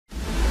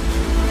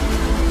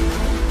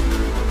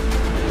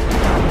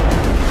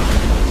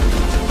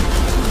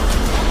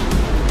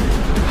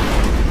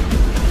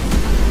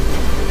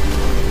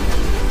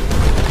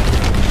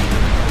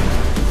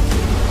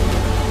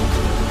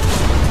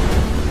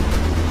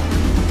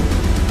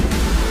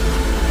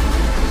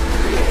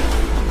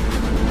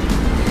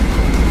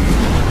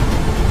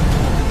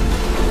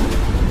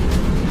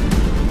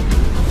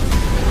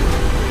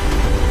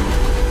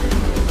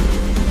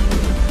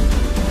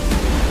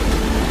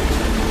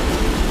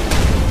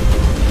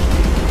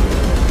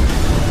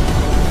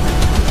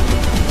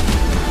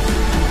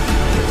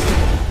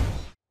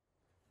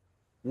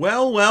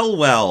Well, well,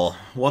 well.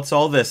 What's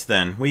all this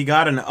then? We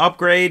got an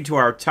upgrade to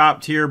our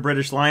top tier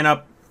British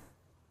lineup,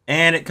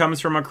 and it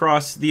comes from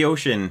across the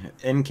ocean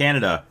in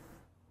Canada.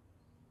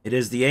 It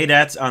is the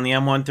ADATS on the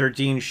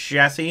M113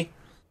 chassis.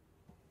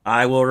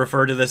 I will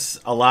refer to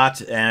this a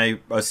lot, and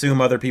I assume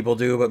other people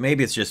do, but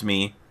maybe it's just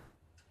me,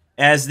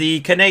 as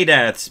the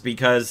Canadats,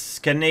 because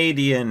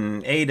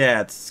Canadian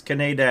ADATS,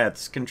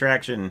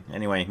 contraction.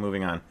 Anyway,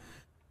 moving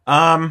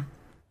on.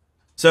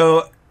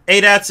 So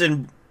ADATS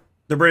in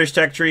the British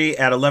tech tree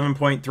at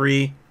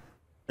 11.3.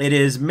 It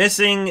is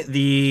missing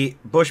the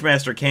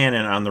Bushmaster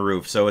cannon on the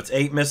roof, so it's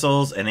 8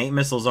 missiles and 8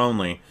 missiles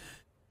only.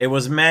 It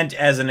was meant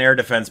as an air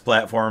defense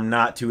platform,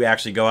 not to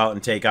actually go out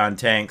and take on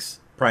tanks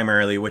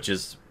primarily, which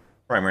is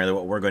primarily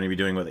what we're going to be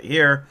doing with it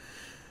here.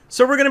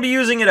 So we're going to be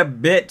using it a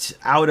bit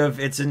out of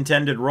its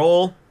intended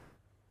role.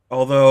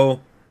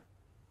 Although,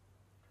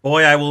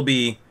 boy, I will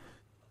be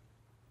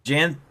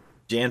dancing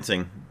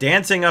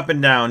up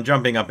and down,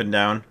 jumping up and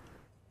down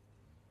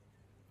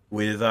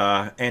with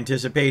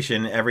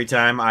anticipation every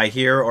time I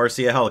hear or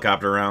see a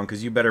helicopter around,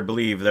 because you better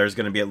believe there's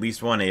going to be at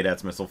least one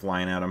ADATS missile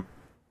flying at them.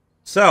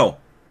 So,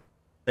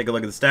 take a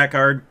look at the stat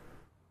card.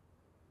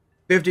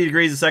 50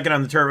 degrees a second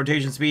on the turret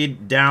rotation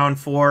speed, down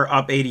 4,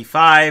 up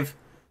 85.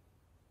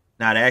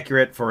 Not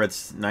accurate for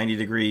its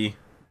 90-degree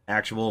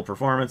actual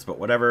performance, but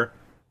whatever.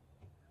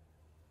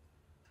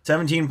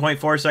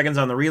 17.4 seconds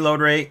on the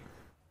reload rate.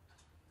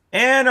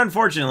 And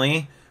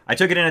unfortunately, I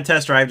took it in a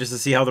test drive just to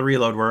see how the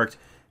reload worked,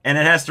 and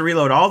it has to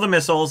reload all the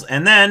missiles,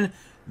 and then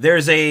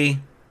there's a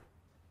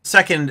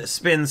second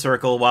spin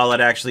circle while it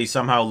actually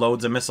somehow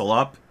loads a missile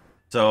up.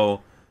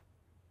 So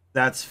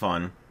that's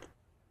fun.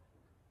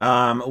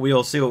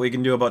 We'll see what we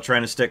can do about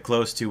trying to stick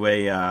close to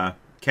a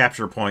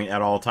capture point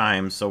at all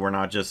times, so we're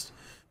not just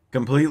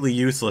completely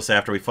useless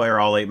after we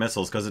fire all 8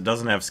 missiles, because it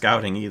doesn't have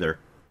scouting either.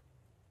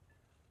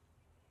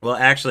 Well,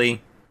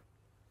 actually,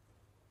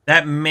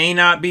 that may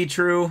not be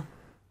true.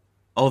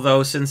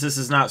 Although, since this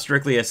is not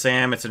strictly a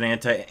SAM, it's an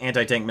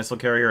anti-tank missile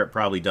carrier, it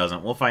probably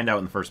doesn't. We'll find out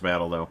in the first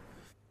battle, though.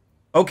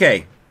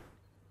 Okay.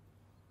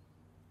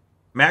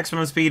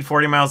 Maximum speed,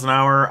 40 miles an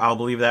hour. I'll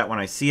believe that when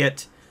I see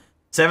it.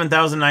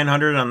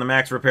 7,900 on the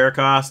max repair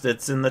cost.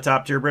 It's in the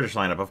top tier British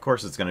lineup. Of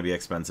course it's going to be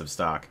expensive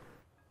stock.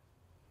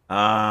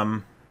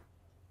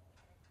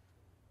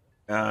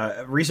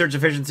 Research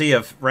efficiency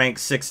of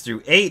ranks 6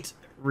 through 8.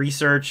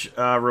 Research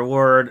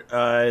reward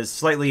is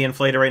slightly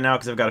inflated right now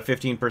because I've got a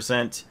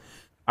 15%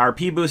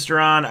 RP booster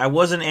on. I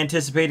wasn't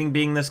anticipating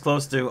being this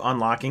close to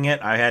unlocking it.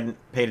 I hadn't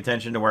paid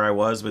attention to where I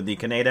was with the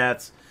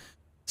Canadats.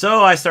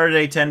 So I started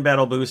a 10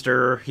 battle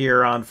booster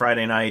here on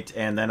Friday night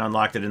and then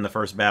unlocked it in the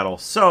first battle.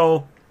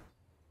 So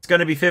it's going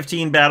to be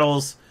 15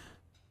 battles.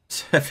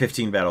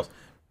 15 battles.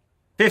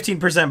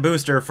 15%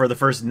 booster for the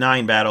first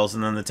 9 battles,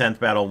 and then the 10th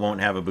battle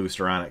won't have a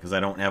booster on it because I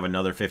don't have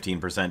another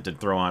 15% to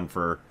throw on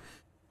for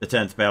the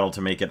 10th battle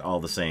to make it all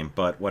the same,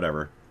 but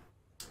whatever.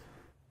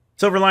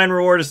 Silver line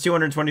reward is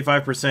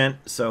 225%,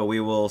 so we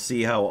will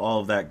see how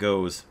all of that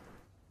goes.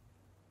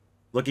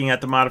 Looking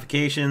at the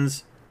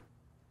modifications,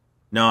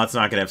 no, it's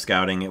not going to have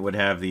scouting. It would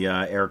have the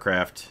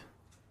aircraft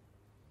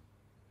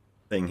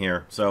thing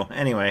here. So,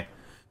 anyway.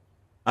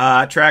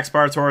 Track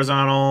parts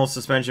horizontal,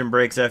 suspension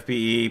brakes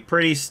FPE,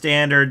 pretty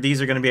standard.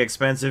 These are going to be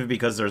expensive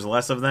because there's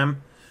less of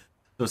them.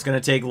 So it's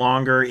going to take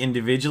longer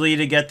individually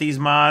to get these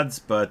mods,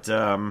 but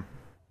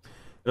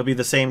it'll be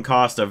the same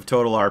cost of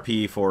total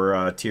RP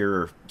for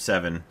tier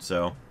 7,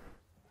 so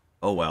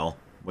oh well.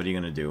 What are you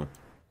going to do?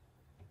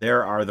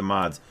 There are the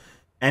mods.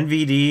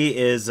 NVD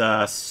is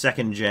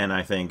 2nd gen,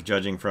 I think,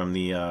 judging from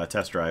the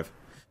test drive.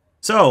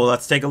 So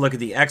let's take a look at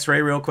the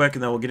X-ray real quick,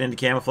 and then we'll get into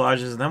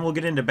camouflages, and then we'll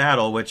get into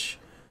battle, which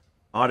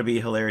ought to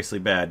be hilariously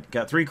bad.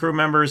 Got 3 crew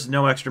members,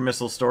 no extra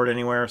missiles stored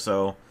anywhere,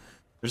 so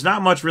there's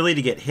not much really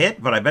to get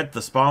hit, but I bet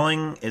the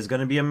spalling is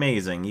going to be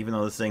amazing, even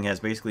though this thing has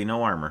basically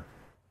no armor.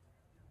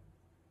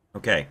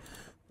 Okay,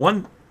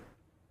 one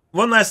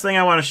last thing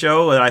I want to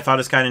show that I thought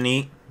is kind of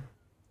neat.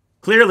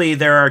 Clearly,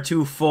 there are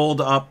 2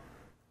 fold-up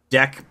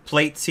deck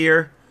plates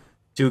here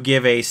to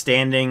give a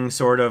standing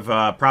sort of,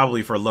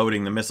 probably for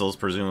loading the missiles,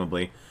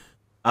 presumably.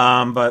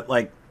 But,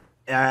 like,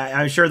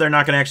 I'm sure they're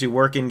not going to actually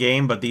work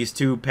in-game, but these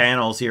 2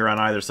 panels here on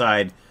either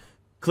side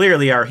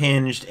clearly are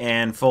hinged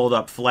and fold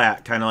up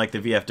flat, kind of like the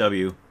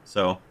VFW.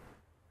 So,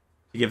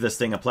 to give this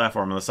thing a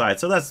platform on the side.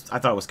 So I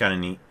thought was kind of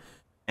neat.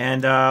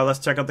 And let's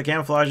check out the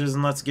camouflages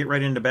and let's get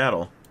right into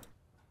battle.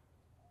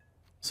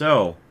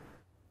 So,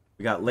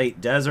 we got Late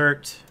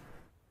Desert,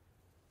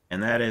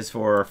 and that is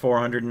for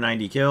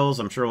 490 kills.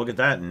 I'm sure we'll get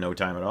that in no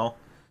time at all.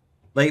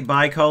 Late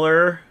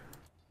Bicolor,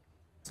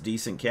 it's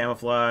decent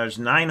camouflage,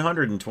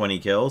 920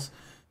 kills.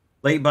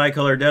 Late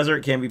Bicolor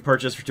Desert can be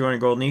purchased for 200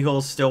 Golden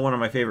Eagles, still one of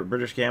my favorite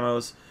British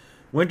camos.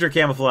 Winter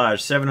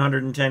Camouflage,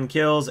 710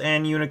 kills,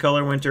 and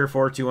Unicolor Winter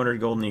for 200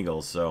 Golden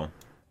Eagles. So,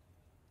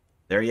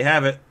 there you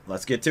have it.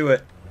 Let's get to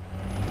it.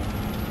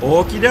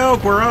 Okie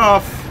doke, we're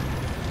off.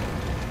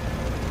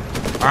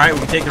 Alright, we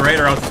can take the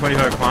radar out to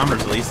 25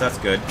 kilometers at least. That's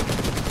good.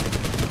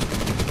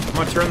 I'm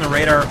going to turn the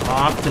radar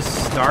off to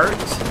start.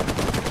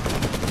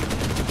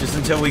 Just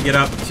until we get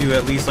up to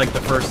at least like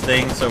the first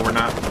thing, so we're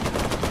not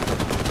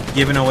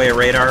giving away a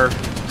radar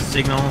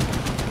signal.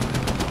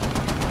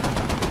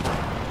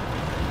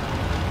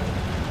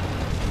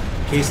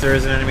 In case there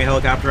is an enemy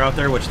helicopter out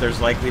there, which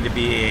there's likely to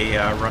be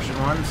a Russian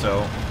one,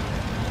 so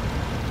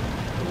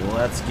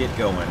let's get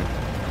going.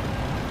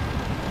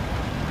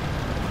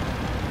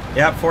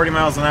 Yep, 40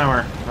 miles an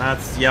hour.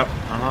 That's, yep,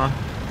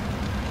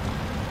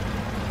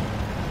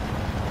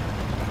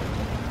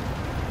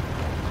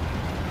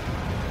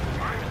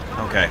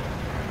 Okay.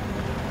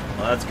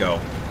 Let's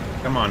go.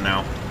 Come on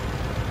now.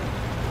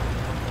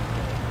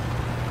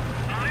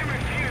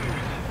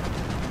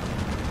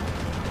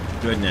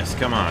 Goodness,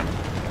 come on.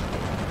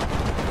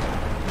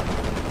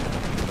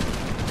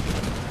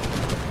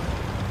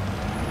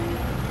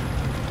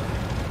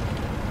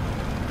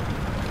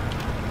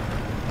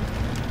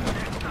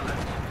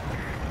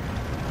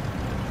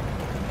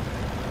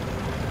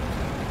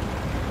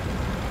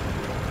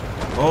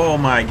 Oh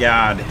my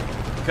god.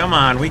 Come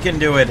on, we can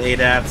do it,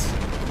 ADATS.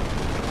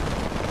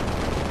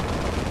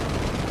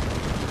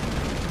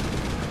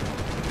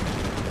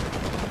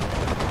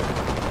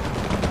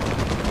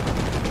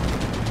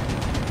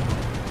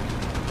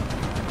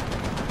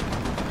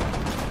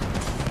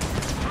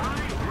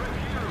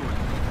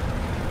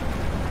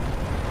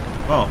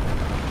 Oh.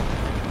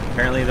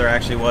 Apparently there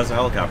actually was a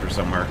helicopter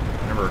somewhere.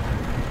 Never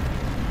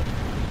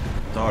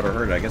saw it or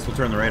heard it. I guess we'll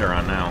turn the radar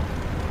on now.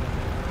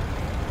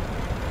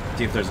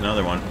 See if there's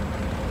another one.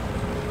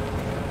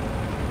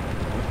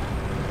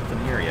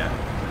 Nothing here yet.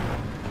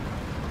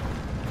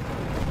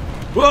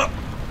 Whoa!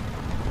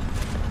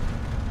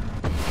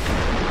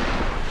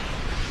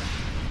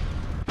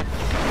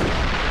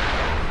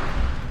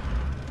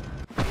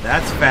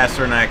 That's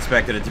faster than I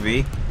expected it to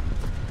be.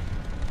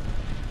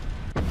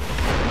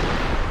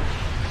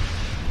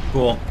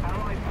 Cool.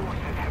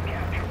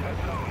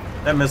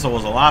 That missile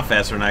was a lot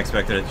faster than I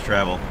expected it to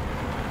travel.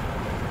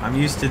 I'm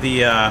used to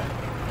the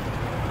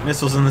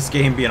missiles in this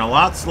game being a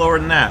lot slower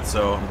than that,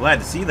 so I'm glad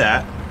to see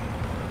that.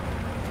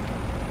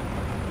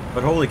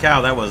 But holy cow,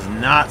 that was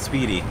not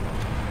speedy.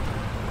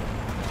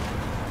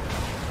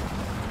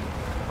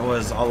 It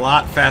was a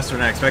lot faster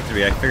than I expected to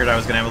be. I figured I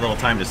was going to have a little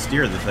time to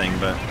steer the thing,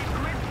 but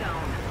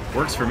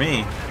works for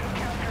me.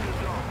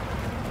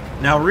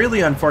 Now, really,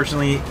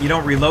 unfortunately, you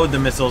don't reload the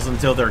missiles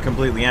until they're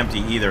completely empty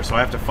either, so I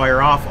have to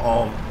fire off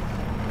all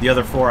the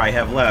other 4 I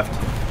have left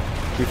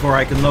before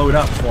I can load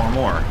up 4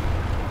 more.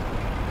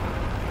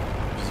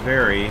 Which is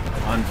very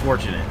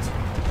unfortunate.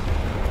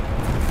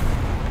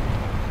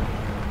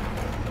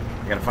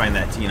 I gotta find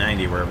that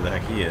T-90 wherever the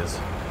heck he is.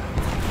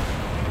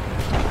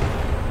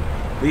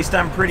 At least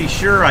I'm pretty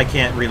sure I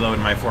can't reload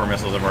my 4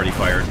 missiles I've already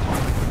fired.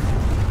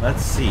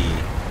 Let's see.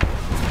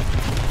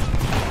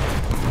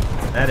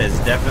 That is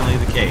definitely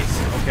the case.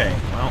 Okay,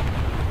 well.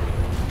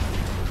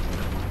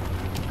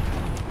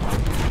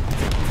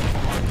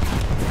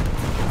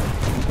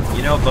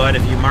 You know, bud,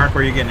 if you mark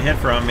where you're getting hit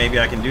from, maybe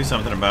I can do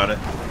something about it.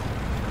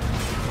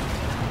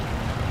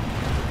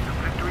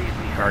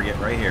 Target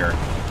right here.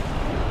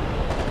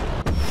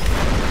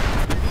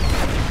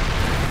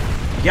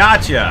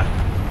 Gotcha!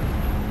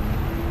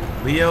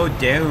 Leo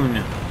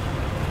down.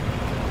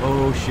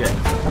 Oh, shit.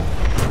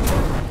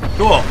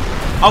 Cool.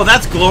 Oh,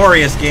 that's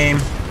glorious, game.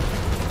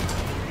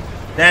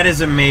 That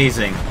is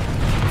amazing.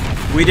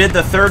 We did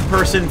the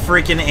third-person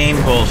freaking aim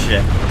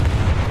bullshit.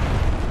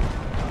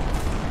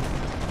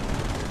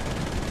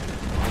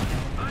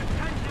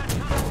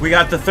 We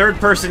got the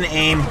third-person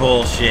aim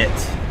bullshit.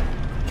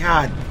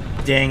 God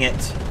dang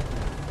it.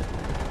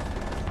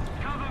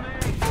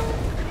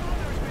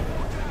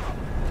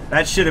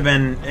 That should have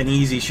been an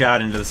easy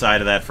shot into the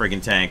side of that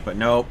friggin' tank, but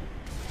nope.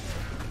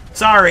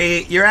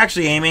 Sorry, you're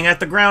actually aiming at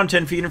the ground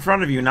 10 feet in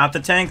front of you, not the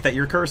tank that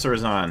your cursor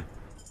is on.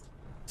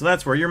 So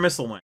that's where your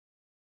missile went.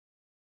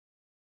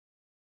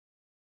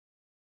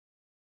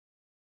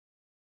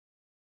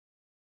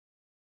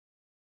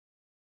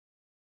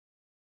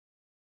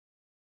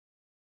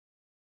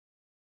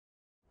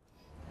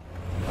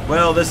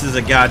 Well, this is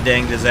a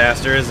goddamn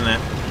disaster, isn't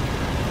it?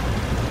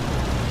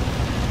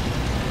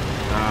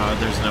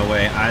 There's no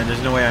way.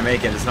 There's no way I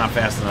make it. It's not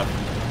fast enough.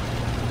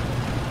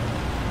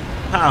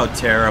 How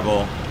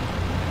terrible.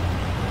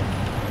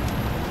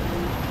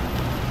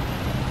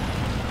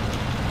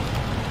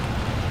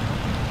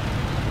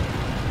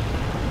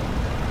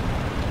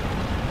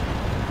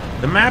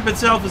 The map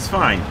itself is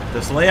fine.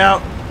 This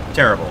layout,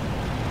 terrible.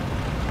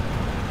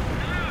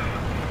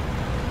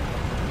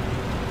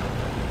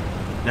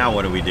 Now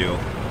what do we do?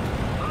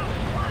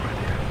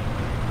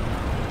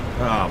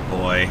 Oh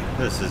boy,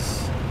 this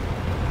is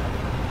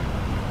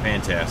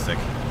fantastic.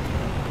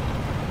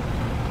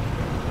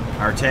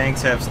 Our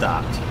tanks have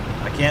stopped.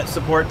 I can't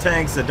support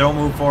tanks that don't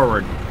move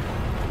forward.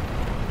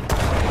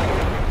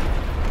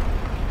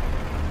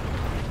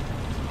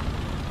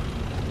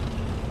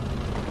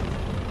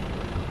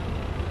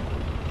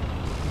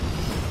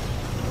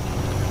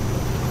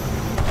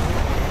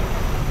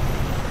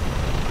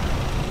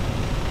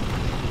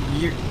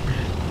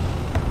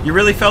 You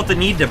really felt the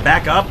need to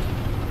back up?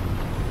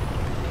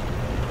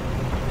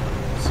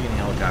 See any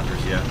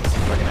helicopters yet?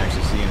 I can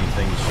actually see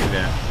anything to shoot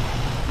at.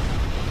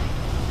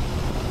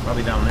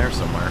 Probably down there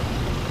somewhere.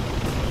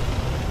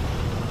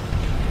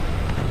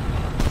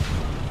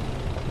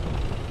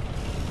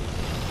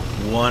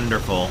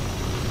 Wonderful.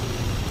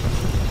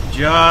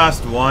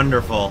 Just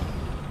wonderful.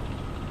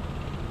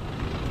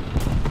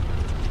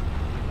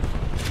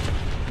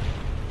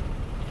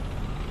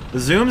 The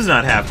zoom's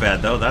not half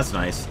bad, though. That's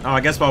nice. Oh, I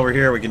guess while we're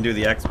here, we can do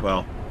the X...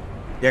 Well,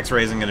 the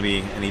X-ray isn't going to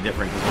be any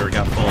different because we already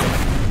got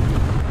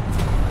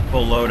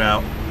full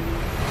loadout.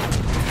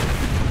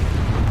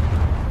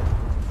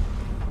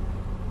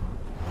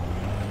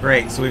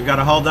 Great, so we've got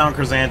to hull down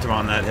Chrysanthemum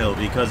on that hill,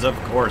 because of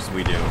course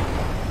we do.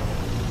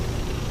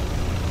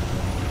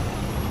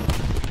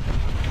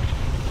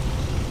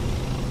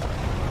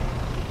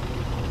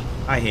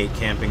 I hate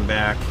camping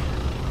back.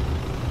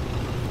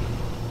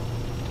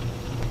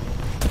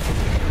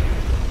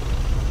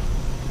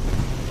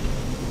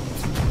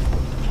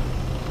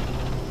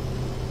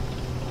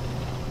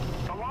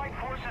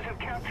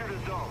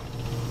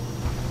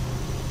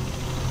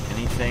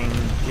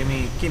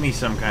 Give me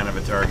some kind of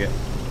a target.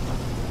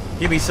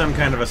 Give me some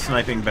kind of a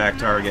sniping back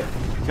target.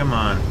 Come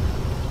on.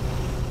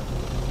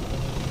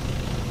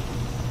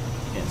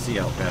 Can't see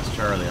out past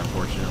Charlie,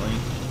 unfortunately.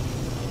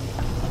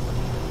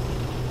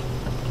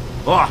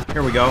 Oh,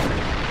 here we go.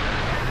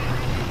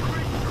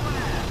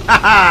 Ha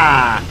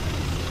ha!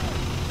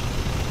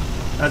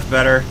 That's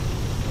better.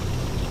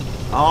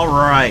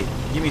 Alright.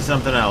 Give me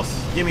something else.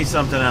 Give me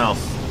something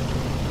else.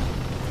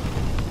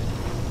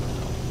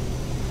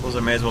 Suppose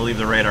I may as well leave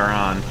the radar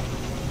on.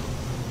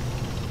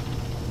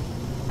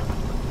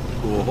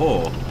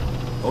 Oh,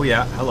 oh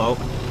yeah, hello.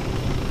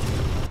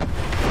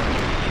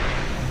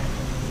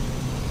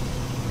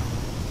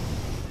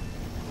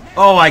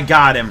 Oh, I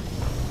got him.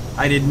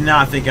 I did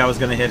not think I was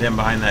going to hit him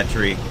behind that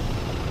tree.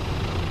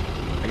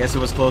 I guess it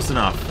was close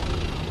enough.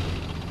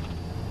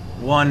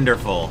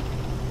 Wonderful.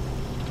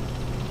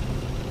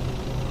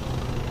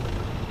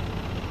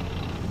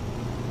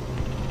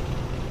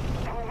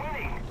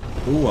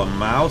 Ooh, a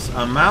mouse?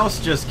 A mouse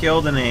just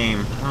killed an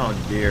aim. Oh,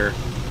 dear.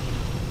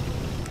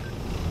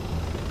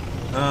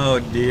 Oh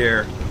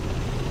dear.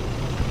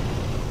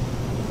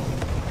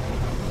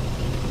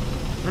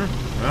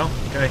 Well,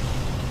 okay.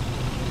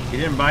 He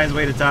didn't buy his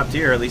way to top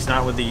tier, at least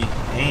not with the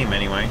aim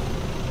anyway.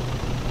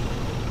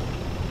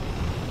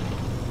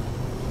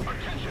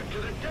 Attention to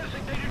the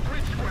designated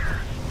grid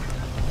square.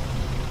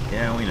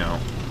 Yeah, we know.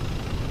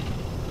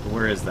 But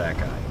where is that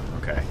guy?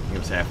 Okay, he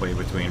was halfway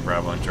between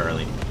Bravo and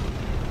Charlie.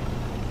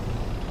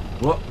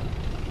 Whoa.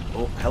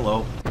 Oh,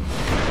 hello.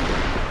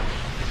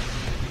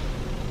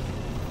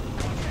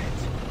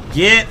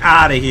 Get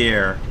out of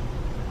here!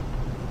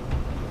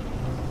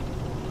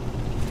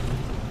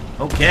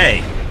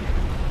 Okay.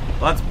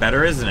 Well, that's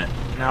better, isn't it?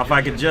 Now, if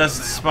I could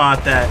just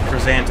spot that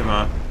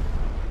Chrysanthemum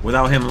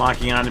without him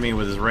locking onto me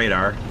with his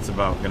radar, it's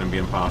about going to be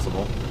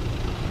impossible.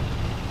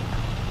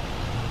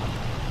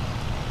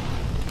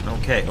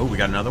 Okay. Oh, we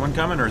got another one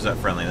coming, or is that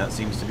friendly? That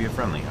seems to be a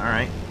friendly.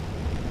 Alright.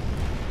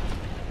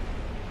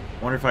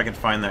 Wonder if I can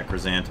find that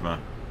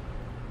Chrysanthemum.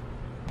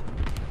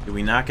 Did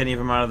we knock any of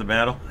them out of the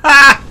battle?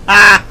 Ha!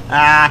 Ha!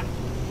 Ha!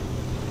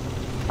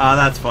 Oh,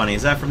 that's funny.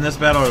 Is that from this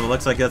battle, or it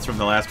looks like that's from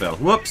the last battle?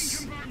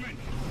 Whoops!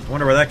 I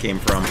wonder where that came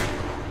from.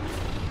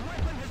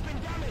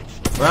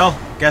 Well,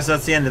 guess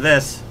that's the end of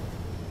this.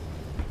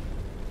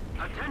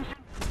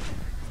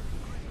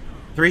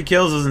 3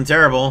 kills isn't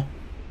terrible.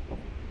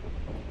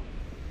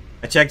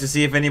 I checked to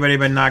see if anybody had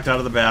been knocked out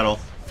of the battle.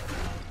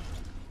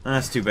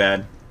 That's too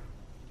bad.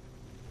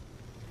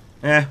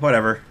 Eh,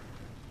 whatever.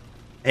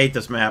 I hate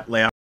this map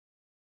layout.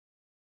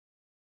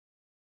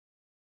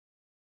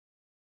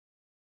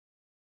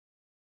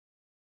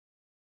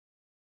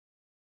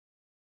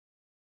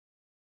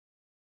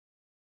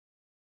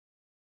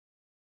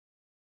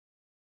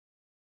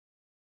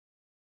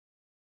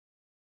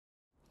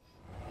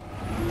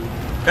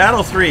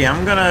 Battle 3,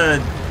 I'm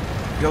gonna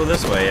go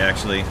this way,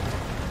 actually.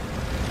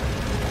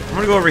 I'm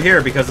gonna go over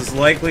here because it's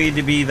likely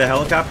to be the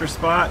helicopter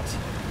spot.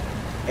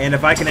 And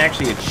if I can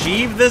actually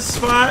achieve this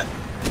spot,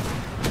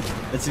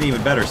 it's an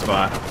even better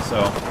spot.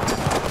 So,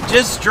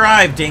 just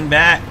drive,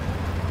 dingbat.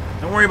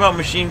 Don't worry about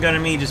machine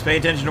gunning me, just pay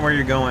attention to where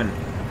you're going.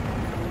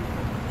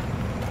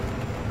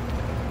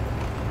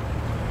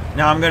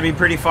 Now, I'm gonna be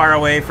pretty far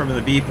away from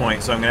the B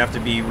point, so I'm gonna have to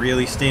be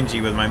really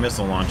stingy with my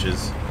missile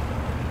launches.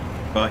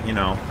 But, you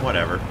know,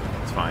 whatever.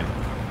 It's fine.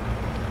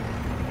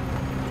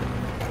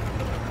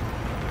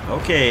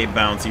 Okay,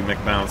 bouncy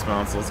McBounce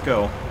bounce, let's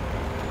go.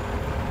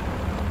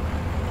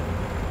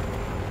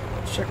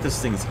 Let's check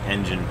this thing's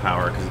engine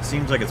power, because it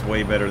seems like it's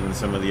way better than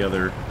some of the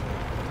other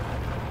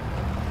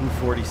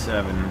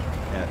 247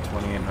 at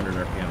 2800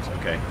 RPMs.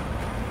 Okay.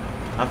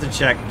 I'll have to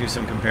check, do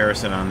some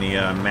comparison on the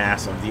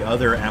mass of the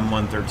other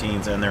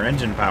M113s and their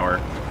engine power,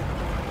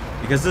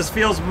 because this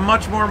feels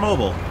much more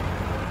mobile.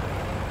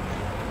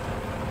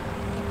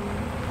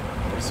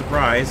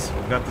 Surprise,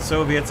 we've got the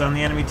Soviets on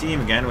the enemy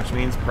team again, which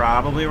means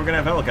probably we're going to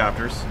have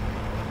helicopters.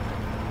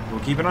 We'll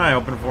keep an eye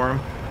open for them.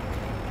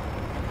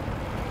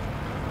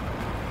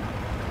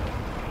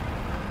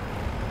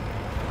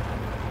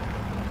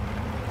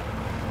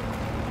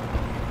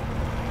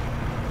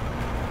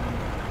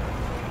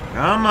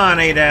 Come on,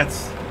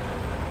 ADATS.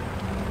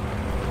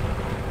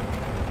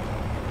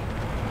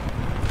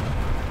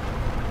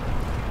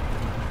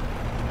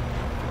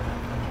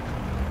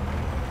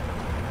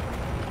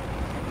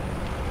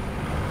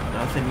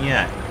 Nothing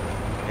yet.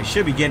 They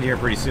should be getting here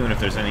pretty soon if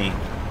there's any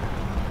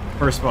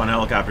first spawn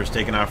helicopters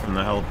taking off from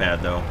the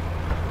helipad, though.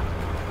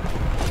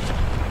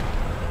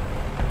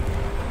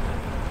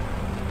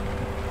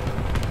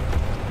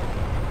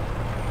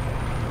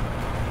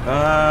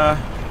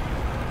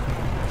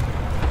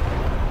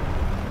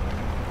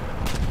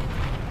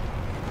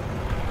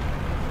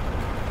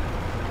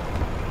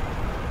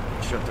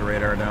 Shut the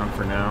radar down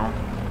for now.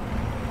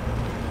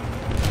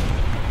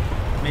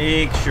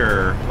 Make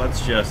sure.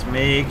 Let's just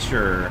make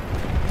sure.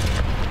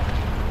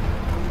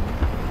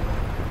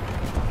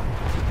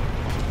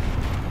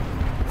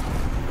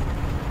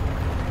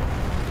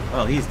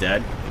 Well, he's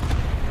dead.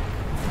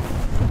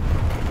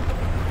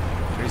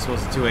 Where do you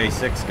suppose the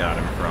 2A6 got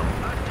him from?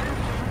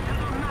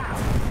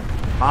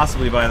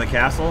 Possibly by the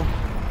castle?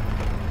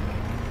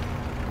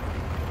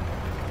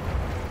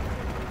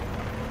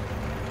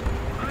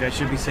 Think I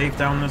should be safe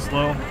down this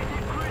low?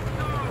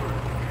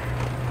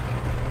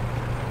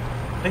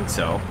 I think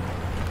so.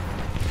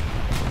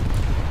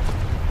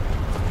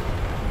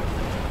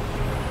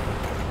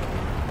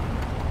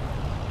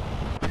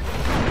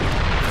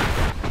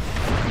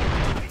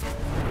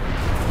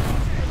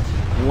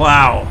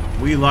 Wow,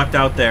 we lucked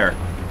out there.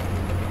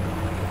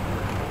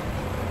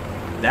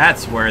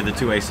 That's where the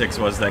 2A6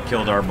 was that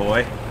killed our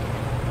boy.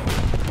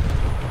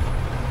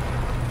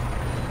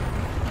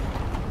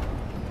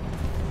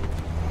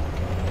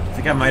 I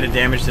think I might have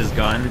damaged his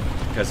gun,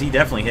 because he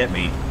definitely hit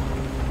me.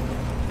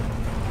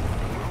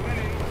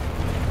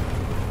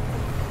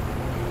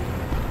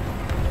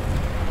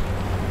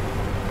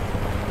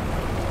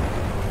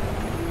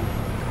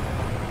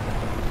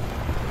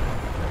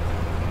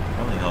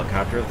 Only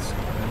helicopter. Let's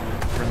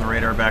turn the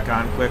radar back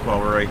on quick while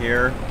we're right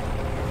here.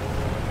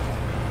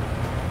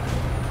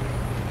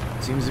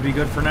 Seems to be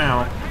good for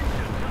now.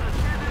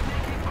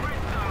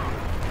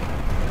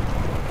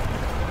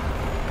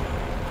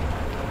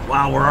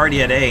 Wow, we're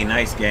already at A.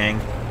 Nice, gang.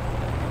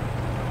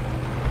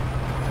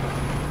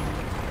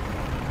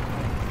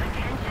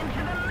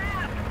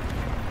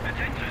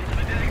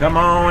 Come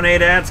on,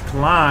 ADATS,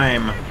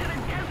 climb.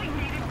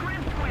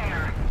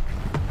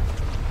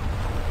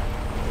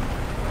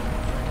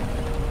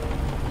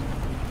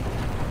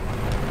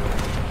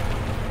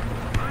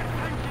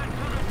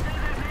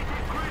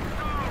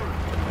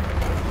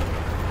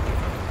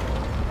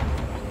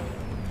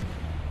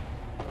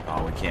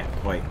 Oh, we can't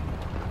quite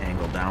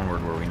angle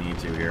downward where we need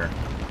to here.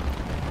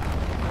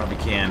 Probably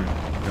can.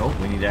 Nope,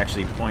 we need to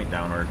actually point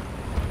downward.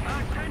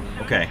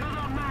 Okay.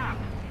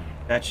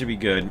 That should be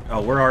good.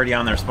 Oh, we're already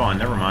on their spawn.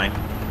 Never mind.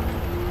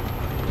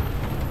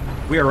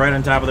 We are right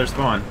on top of their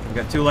spawn. We've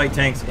got 2 light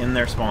tanks in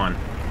their spawn.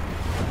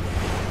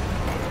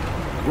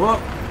 Whoop!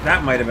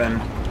 That might have been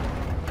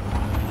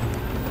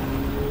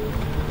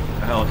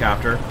a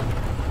helicopter.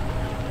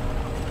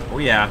 Oh,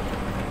 yeah.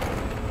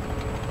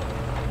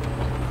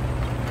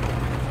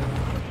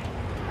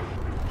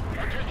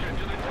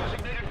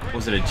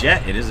 Was it a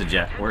jet? It is a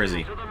jet. Where is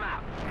he?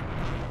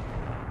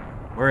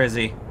 Where is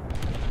he?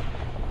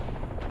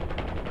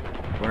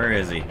 Where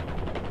is he?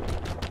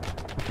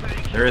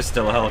 There is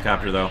still a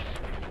helicopter, though.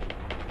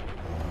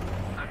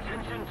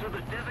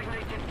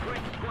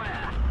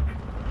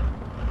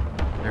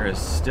 There is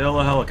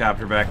still a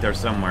helicopter back there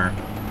somewhere.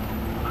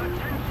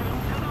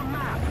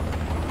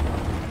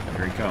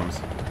 Here he comes.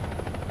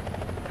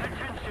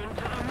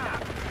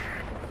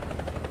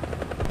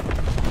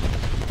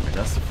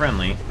 That's the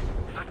friendly.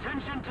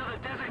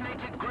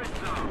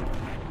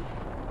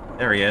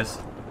 There he is.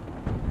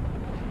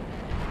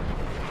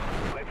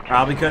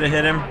 Probably could have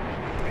hit him.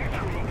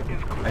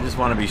 I just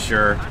want to be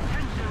sure.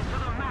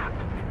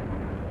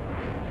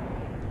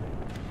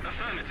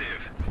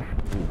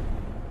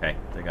 Okay,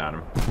 they got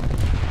him.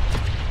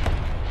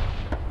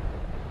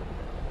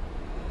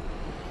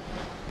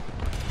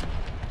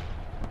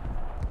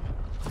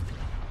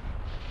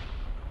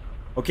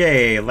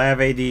 Okay,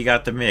 Lav AD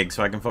got the MiG,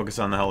 so I can focus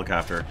on the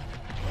helicopter.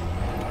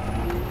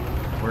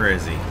 Where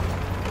is he?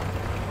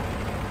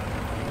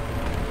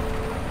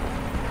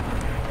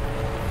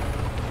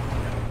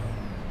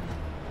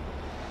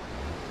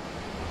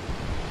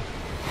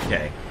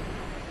 Okay.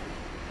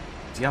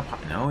 Is he up high?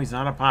 No, he's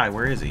not up high.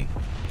 Where is he?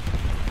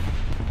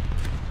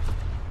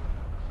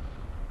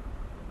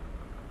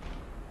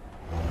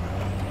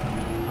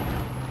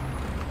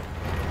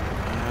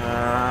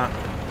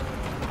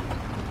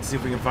 Let's see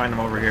if we can find him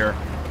over here.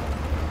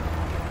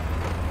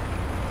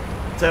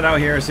 Let's head out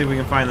here and see if we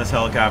can find this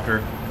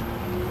helicopter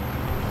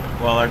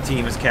while our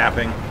team is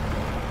capping.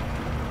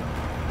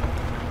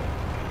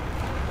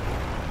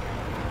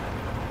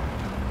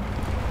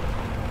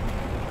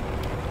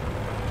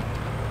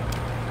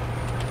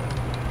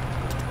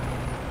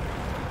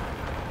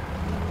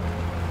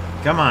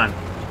 Come on.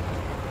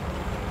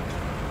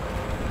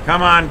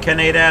 Come on,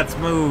 ADATS,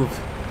 move.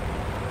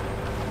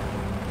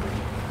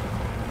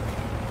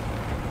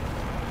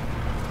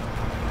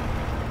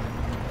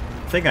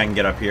 think I can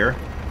get up here.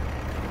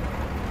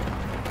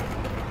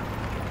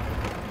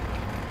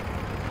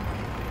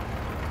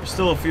 There's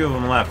still a few of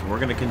them left. We're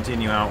going to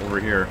continue out over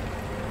here.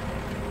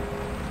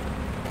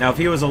 Now, if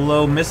he was a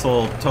low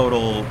missile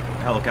total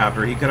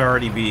helicopter, he could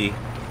already be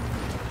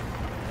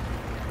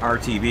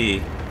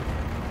RTB.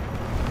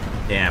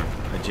 Damn,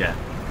 a jet.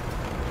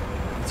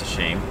 It's a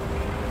shame.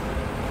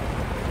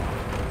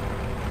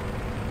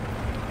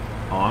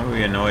 Oh, I'm going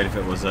to be annoyed if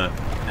it was a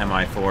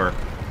Mi-4.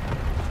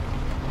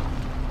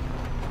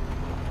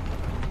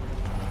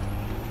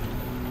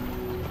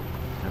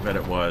 I bet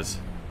it was.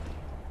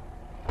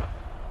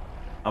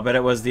 I'll bet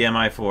it was the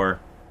Mi-4.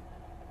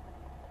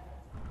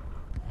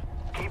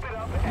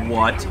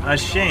 What a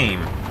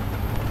shame.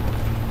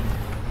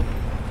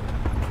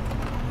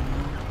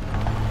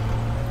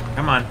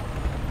 Come on.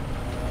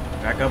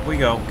 Back up we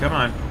go. Come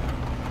on.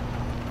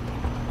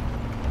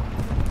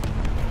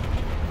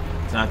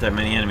 It's not that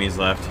many enemies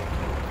left.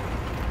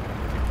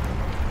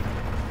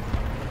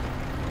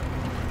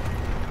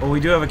 Well, we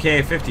do have a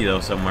Ka-50 though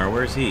somewhere.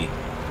 Where's he?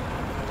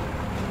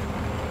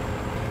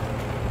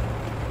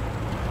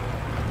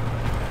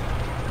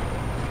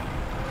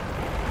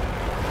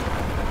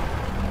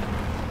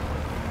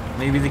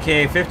 Maybe the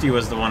Ka-50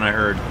 was the one I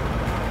heard.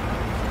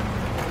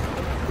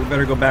 We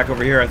better go back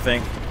over here, I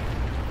think.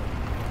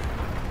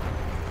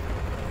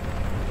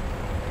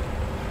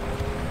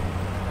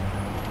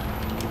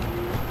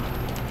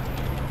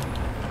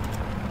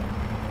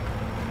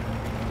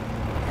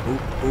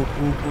 Oop, oop,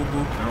 oop, oop,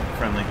 oop. No,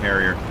 friendly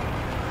Harrier.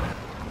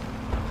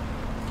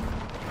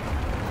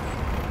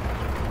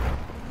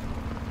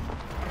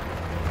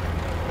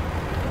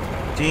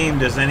 Team,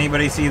 does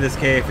anybody see this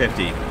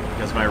Ka-50?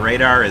 Because my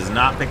radar is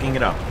not picking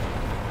it up.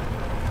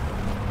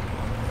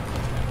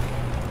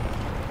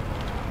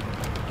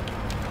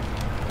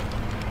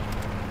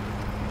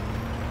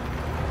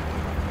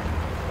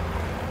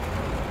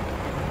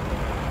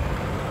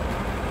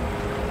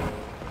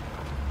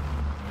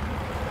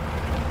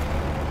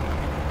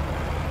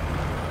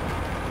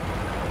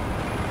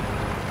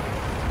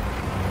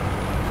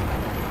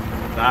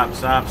 Stop,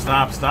 stop,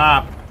 stop,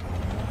 stop.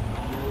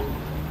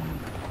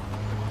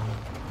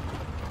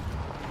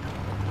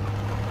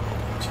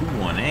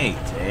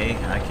 Eh?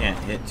 I can't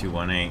hit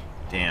 218.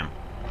 Damn.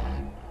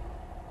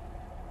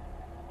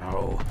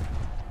 Oh.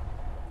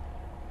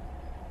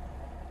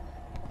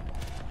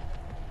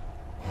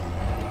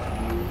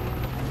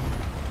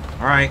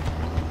 Alright.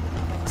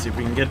 See if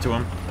we can get to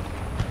him.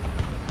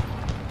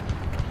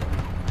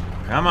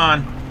 Come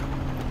on.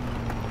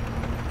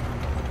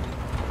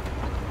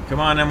 Come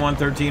on,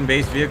 M113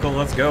 base vehicle,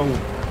 let's go.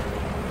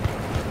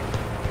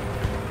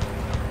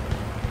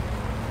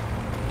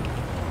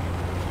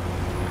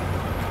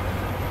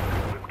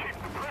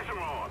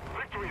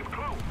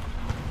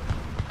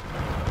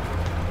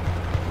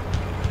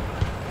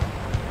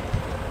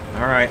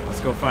 Alright, let's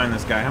go find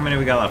this guy. How many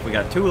we got left? We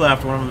got 2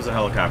 left. One of them is a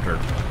helicopter.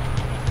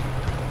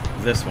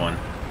 This one.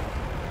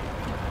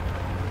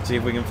 See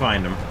if we can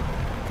find him.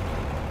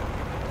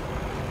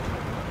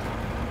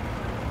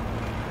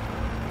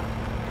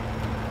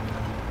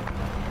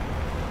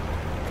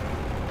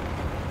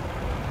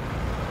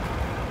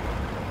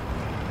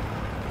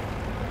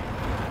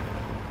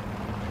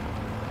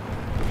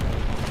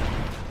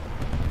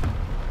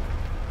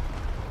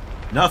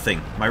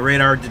 Nothing. My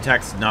radar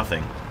detects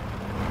nothing.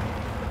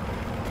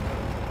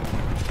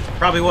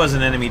 Probably was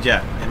an enemy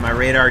jet, and my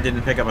radar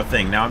didn't pick up a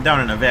thing. Now I'm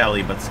down in a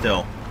valley, but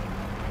still.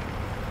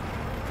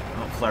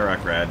 Oh, flare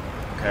rock rad.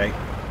 Okay.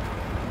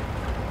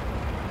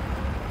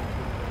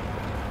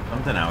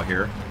 Something out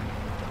here.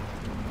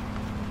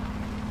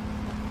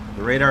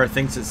 The radar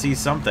thinks it sees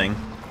something.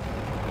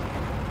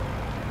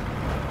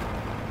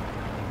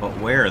 But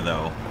where,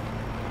 though?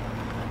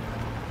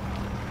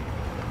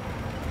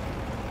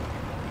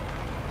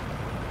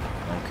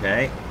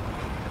 Okay.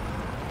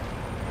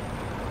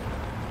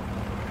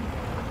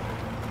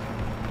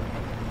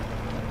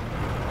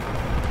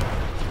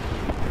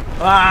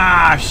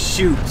 Ah,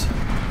 shoot!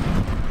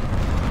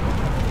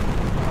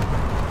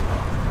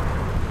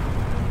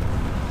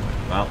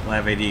 Well,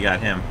 Lav AD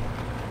got him.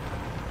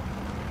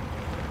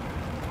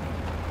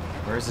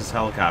 Where's this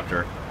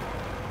helicopter?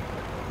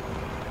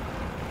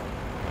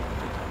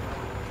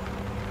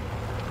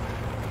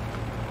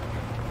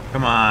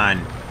 Come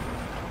on!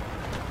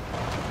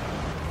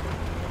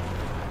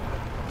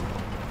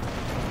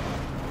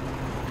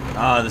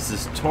 Oh, this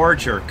is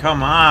torture.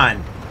 Come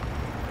on!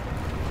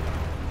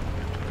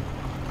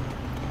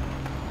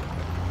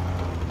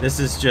 This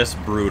is just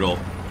brutal.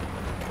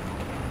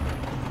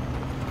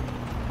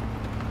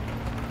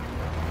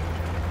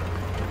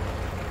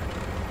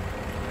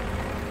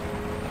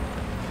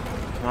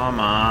 Come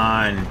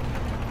on. A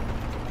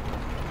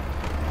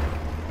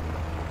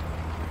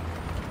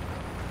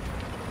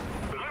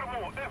little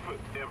more effort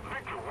and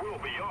victory will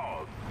be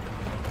yours.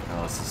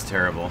 Oh, this is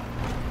terrible.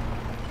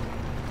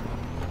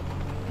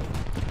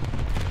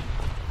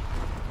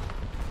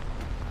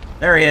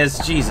 There he is.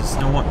 Jesus,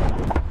 no one.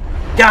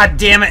 God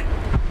damn it!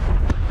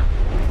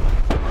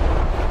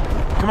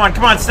 Come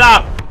on,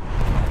 stop!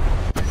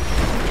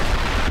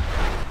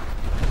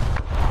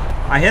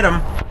 I hit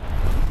him.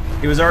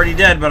 He was already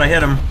dead, but I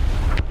hit him.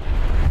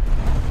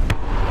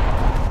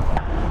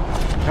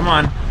 Come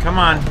on, come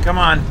on, come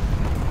on.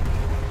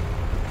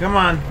 Come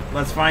on,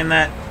 let's find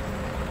that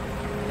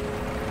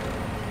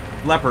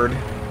leopard.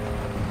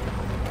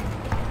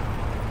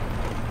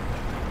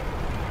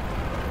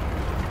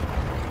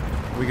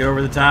 We get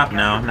over the top?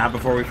 No, not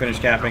before we finish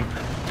capping.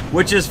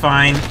 Which is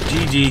fine.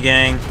 GG,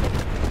 gang.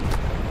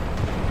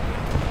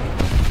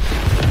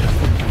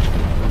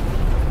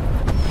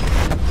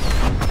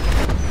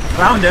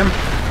 Found him!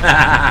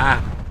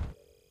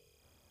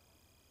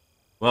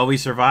 Well, we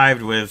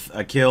survived with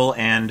a kill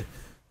and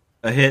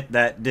a hit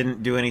that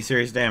didn't do any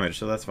serious damage,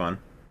 so that's fun.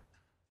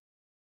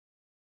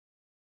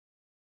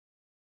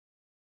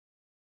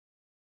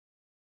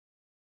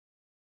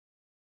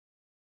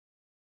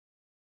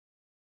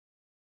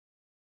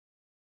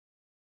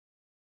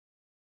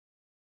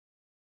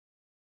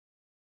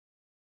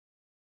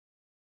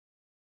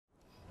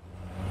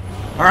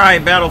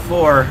 Alright, Battle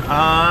 4.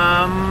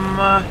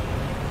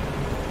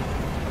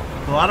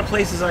 A lot of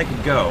places I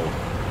could go.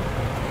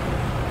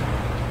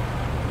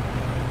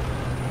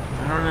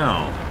 I don't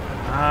know.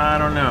 I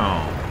don't know.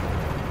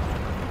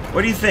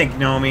 What do you think,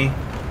 Nomi?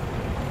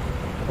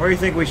 Where do you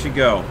think we should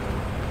go?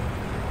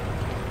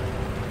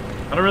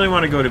 I don't really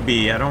want to go to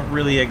B. I don't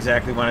really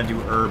exactly want to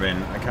do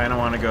urban. I kind of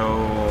want to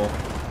go...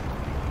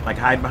 like,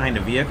 hide behind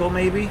a vehicle,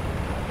 maybe?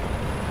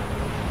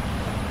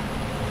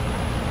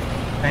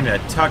 Kind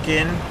of tuck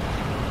in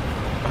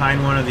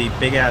behind one of the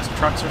big-ass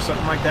trucks or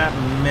something like that.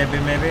 Maybe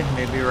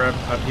we're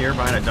up here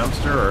behind a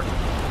dumpster, or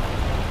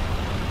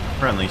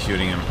friendly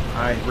shooting him.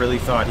 I really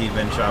thought he'd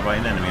been shot by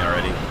an enemy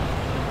already.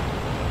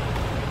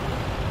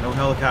 No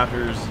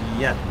helicopters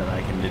yet that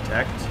I can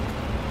detect.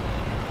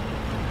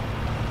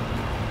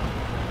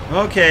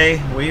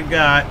 Okay, we've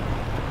got...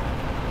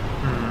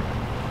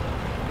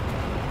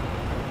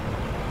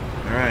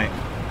 Alright.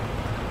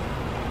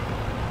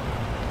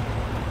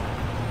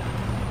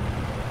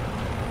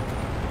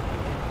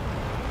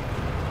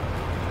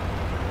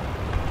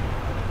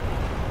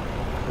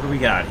 What do we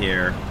got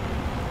here?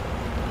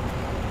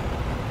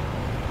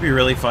 It'd be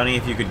really funny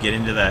if you could get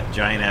into that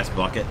giant-ass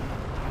bucket.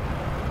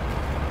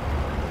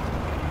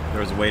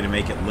 There was a way to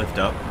make it lift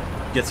up.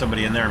 Get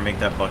somebody in there and make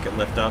that bucket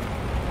lift up.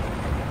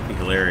 It'd be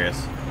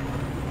hilarious.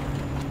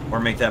 Or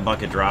make that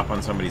bucket drop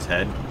on somebody's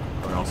head.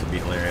 That would also be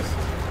hilarious.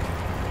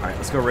 Alright,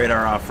 let's go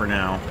radar off for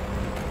now.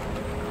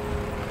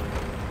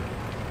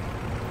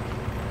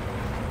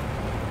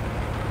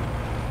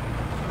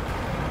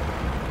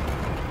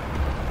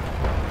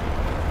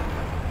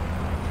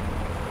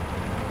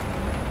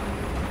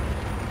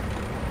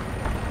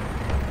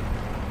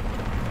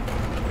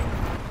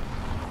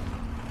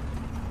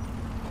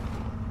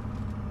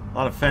 A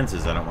lot of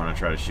fences I don't want to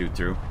try to shoot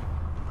through.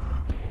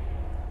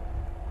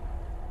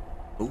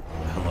 Oh,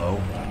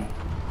 hello.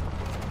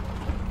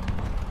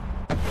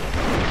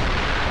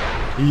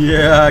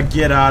 Yeah,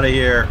 get out of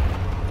here.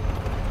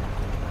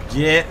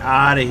 Get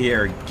out of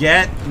here.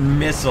 Get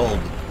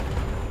missiled.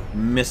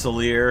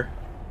 Missileer.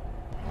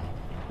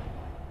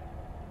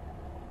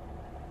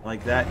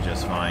 Like that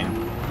just fine.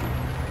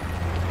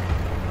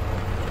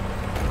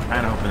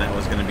 Kinda hoping that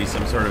was gonna be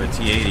some sort of a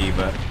T-80,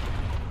 but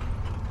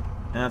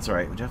that's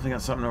alright. We definitely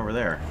got something over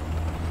there.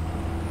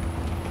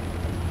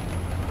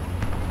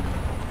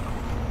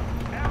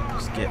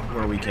 Just get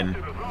where we can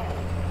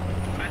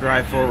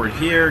drive forward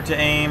here to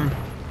aim.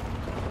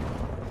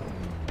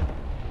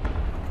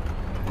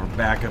 Or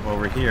back up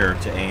over here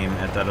to aim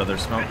at that other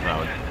smoke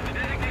cloud.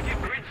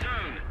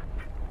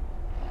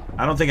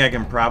 I don't think I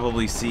can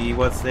probably see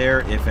what's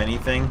there, if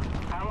anything.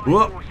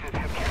 Whoop!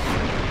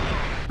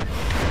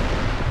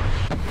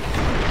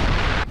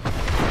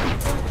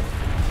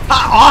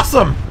 Ah,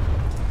 awesome!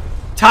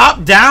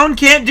 Top down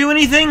can't do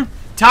anything?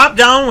 Top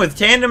down with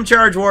tandem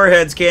charge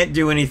warheads can't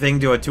do anything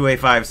to a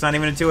 2A5. It's not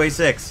even a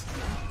 2A6.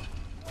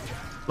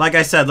 Like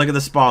I said, look at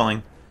the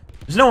spalling.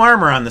 There's no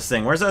armor on this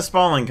thing. Where's that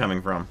spalling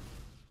coming from?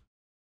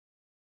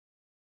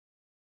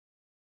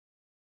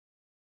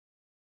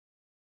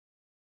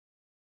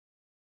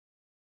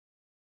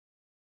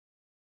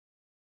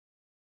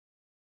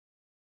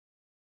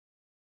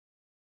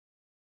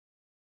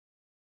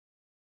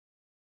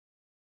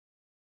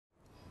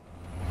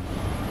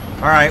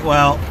 Alright,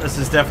 well, this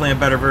is definitely a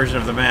better version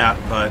of the map,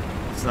 but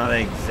it's not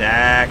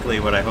exactly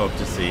what I hope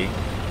to see.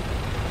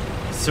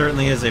 It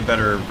certainly is a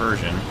better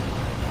version.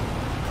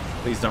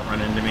 Please don't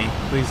run into me.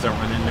 Please don't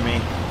run into me.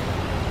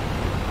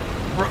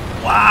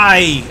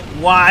 Why?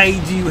 Why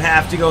do you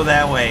have to go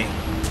that way?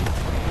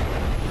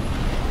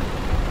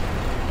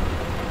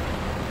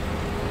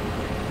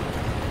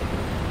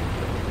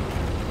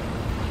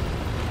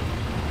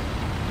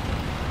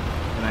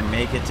 Can I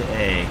make it to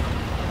A?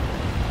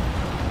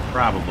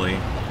 Probably.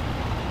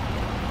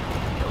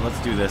 Let's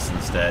do this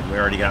instead. We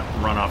already got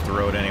run off the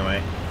road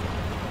anyway.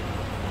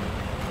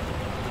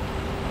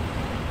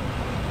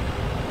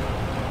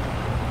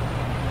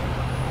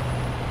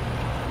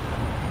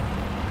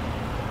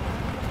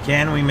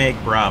 Can we make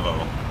Bravo?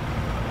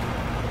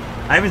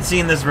 I haven't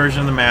seen this version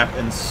of the map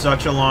in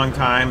such a long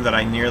time that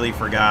I nearly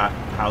forgot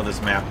how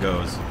this map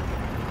goes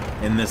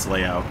in this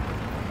layout.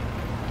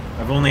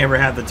 I've only ever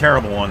had the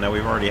terrible one that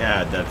we've already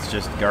had. That's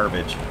just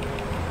garbage.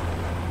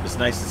 It's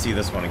nice to see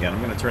this one again.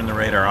 I'm going to turn the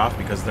radar off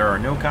because there are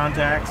no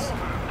contacts.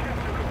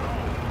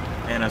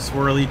 And a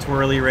swirly,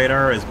 twirly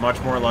radar is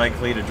much more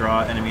likely to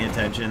draw enemy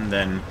attention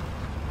than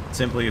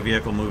simply a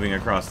vehicle moving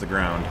across the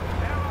ground.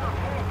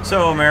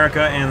 So,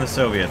 America and the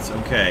Soviets.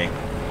 Okay.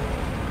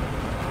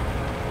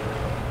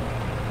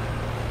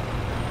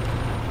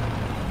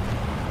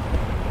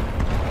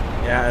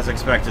 Yeah, as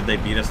expected, they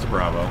beat us to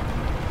Bravo.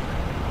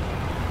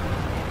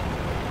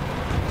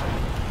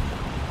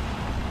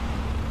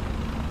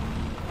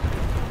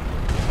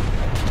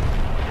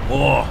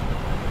 Oh!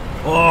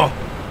 Oh!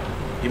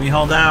 Give me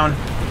hull down.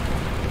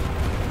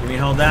 Give me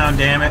hull down,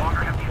 damn it.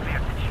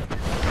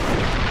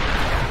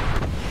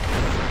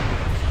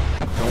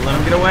 Don't let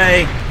him get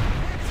away.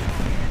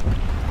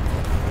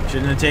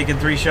 Shouldn't have taken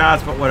 3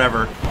 shots, but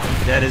whatever.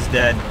 Dead is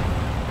dead.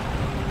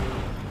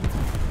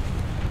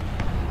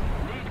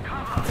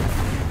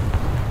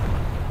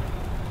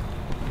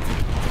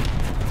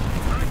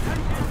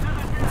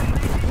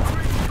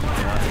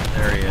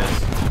 There he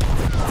is.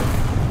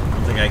 I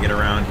don't think I get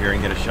around here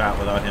and get a shot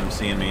without him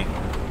seeing me.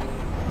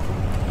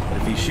 But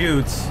if he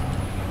shoots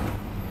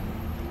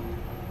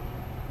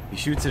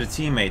at a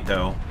teammate,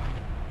 though.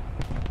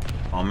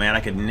 Oh man, I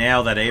could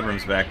nail that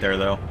Abrams back there,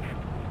 though.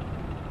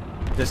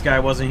 If this guy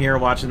wasn't here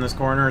watching this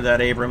corner,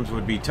 that Abrams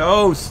would be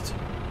toast!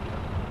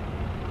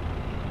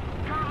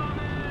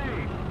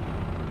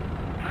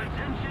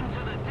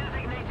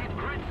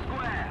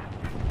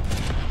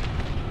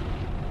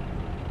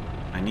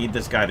 I need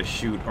this guy to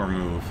shoot or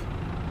move.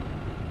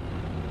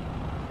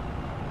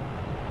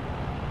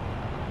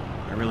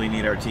 I really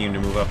need our team to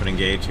move up and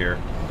engage here.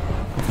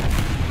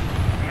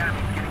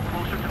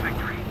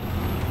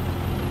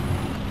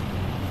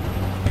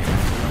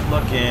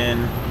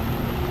 Looking.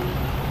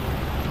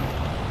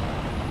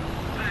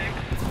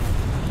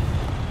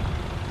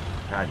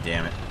 God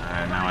damn it.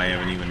 Now I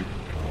haven't even...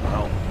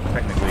 Well,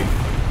 technically.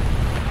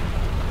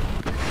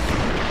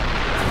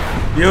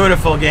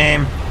 Beautiful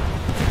game.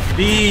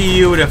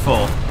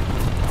 Beautiful.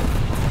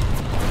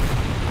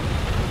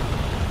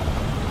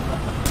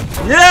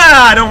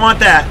 Yeah! I don't want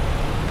that.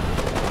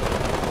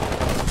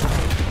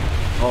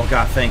 Oh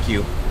god, thank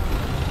you.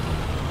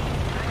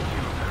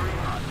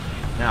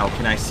 Now,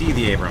 can I see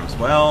the Abrams?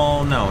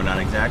 Well, no, not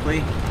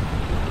exactly.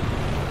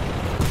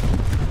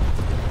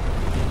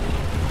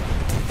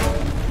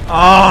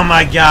 Oh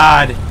my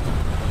god!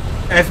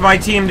 If my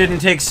team didn't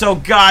take so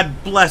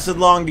god blessed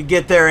long to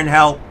get there and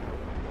help.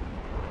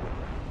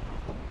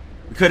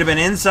 We could have been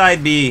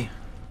inside B.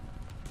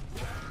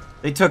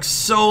 They took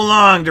so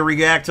long to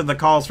react to the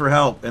calls for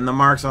help and the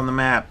marks on the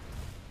map.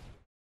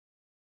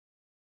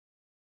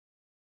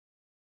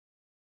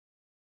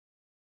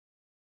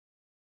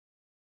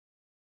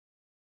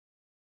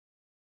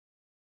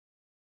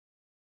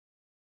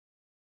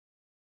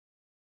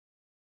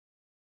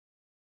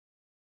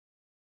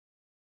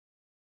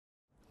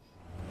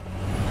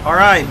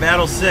 Alright,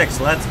 Battle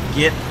 6. Let's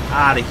get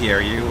out of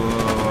here. You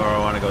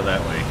want to go that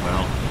way.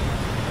 Well,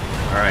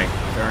 alright,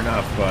 fair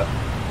enough, but...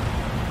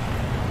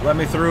 Let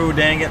me through,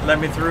 dang it, let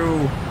me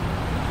through.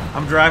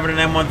 I'm driving an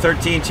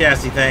M113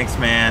 chassis. Thanks,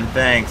 man.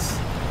 Thanks.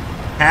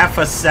 Half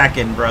a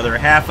second, brother.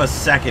 Half a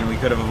second we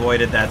could have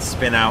avoided that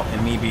spin out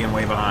and me being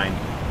way behind.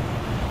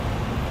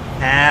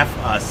 Half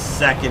a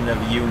second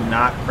of you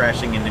not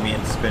crashing into me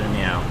and spinning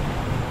me out.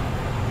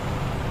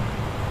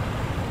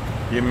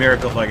 Be a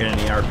miracle if I get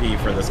any RP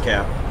for this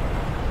cap.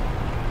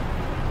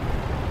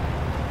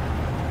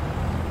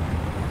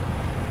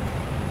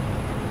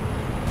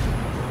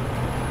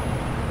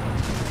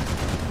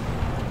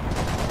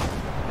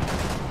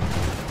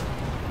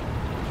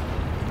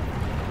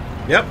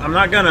 Yep, I'm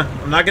not gonna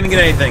get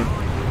anything.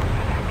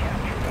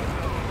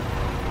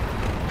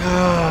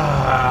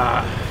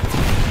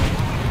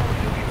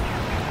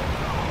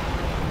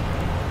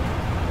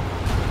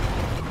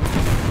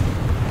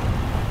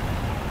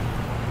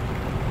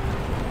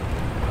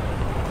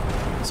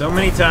 So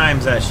many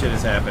times that shit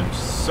has happened.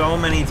 So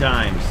many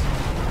times.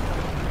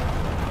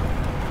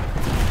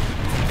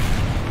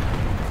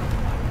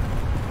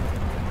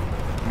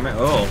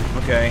 Oh,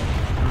 okay.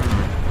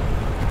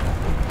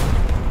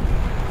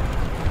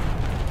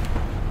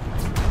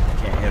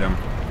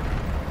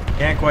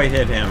 Can't quite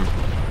hit him.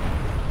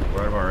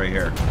 What about right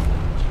here?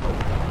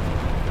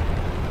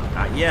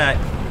 Not yet.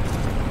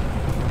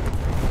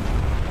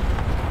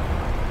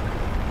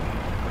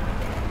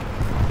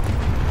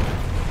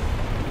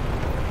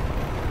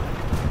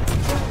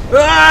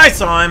 Ah, I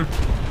saw him.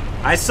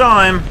 I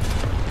saw him.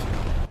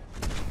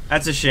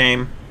 That's a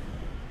shame.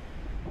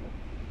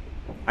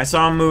 I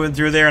saw him moving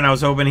through there, and I was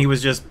hoping he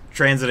was just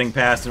transiting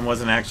past and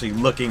wasn't actually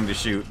looking to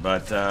shoot,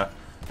 but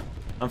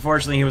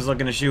unfortunately, he was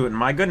looking to shoot, and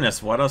my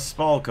goodness, what a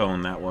spall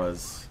cone that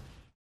was.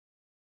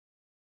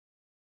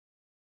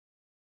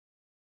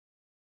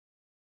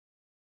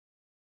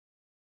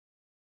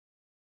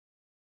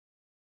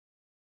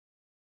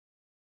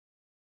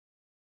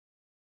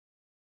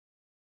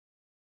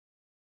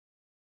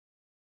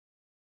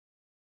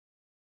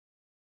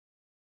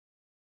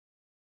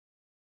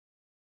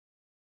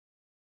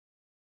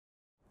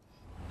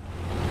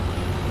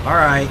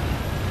 Alright.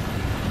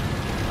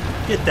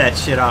 Get that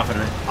shit off an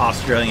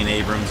Australian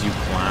Abrams, you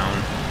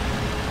clown.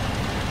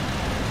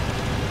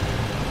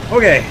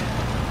 Okay.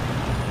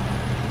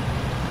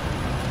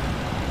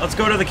 Let's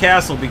go to the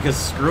castle because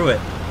screw it.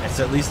 It's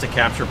at least a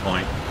capture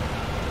point.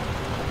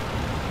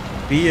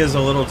 B is a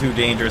little too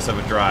dangerous of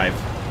a drive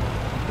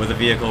with a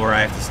vehicle where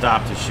I have to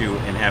stop to shoot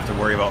and have to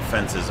worry about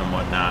fences and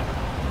whatnot.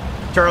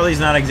 Charlie's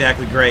not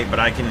exactly great, but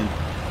I can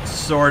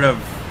sort of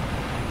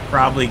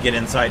probably get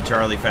inside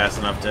Charlie fast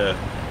enough to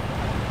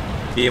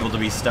be able to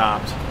be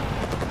stopped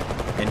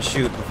and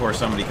shoot before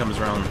somebody comes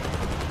around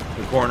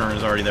the corner and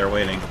is already there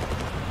waiting.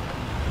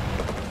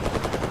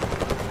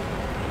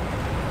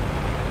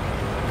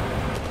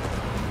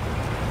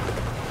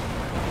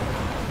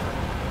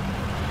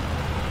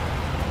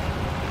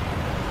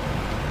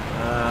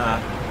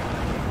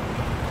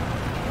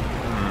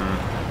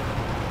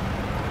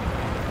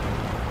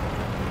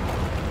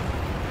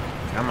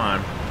 Come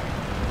on.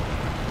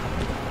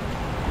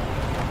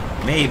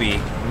 Maybe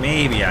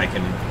I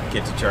can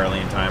get to Charlie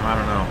in time. I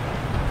don't know.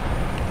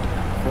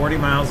 40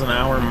 miles an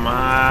hour,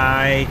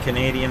 my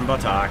Canadian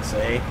buttocks,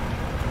 eh?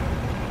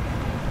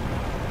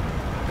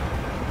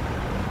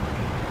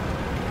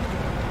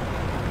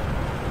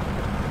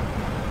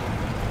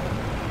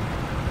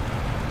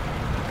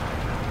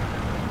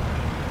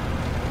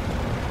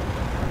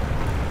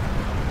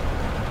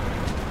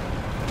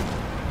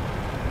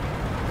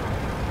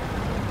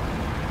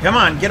 Come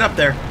on, get up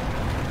there.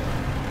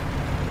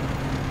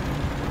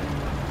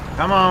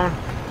 Come on.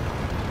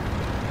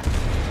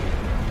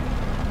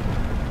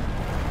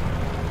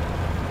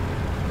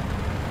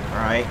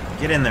 Alright,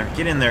 get in there,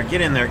 get in there,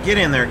 get in there, get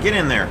in there, get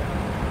in there.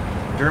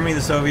 Germany,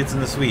 the Soviets,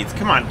 and the Swedes.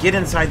 Come on, get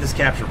inside this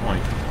capture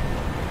point.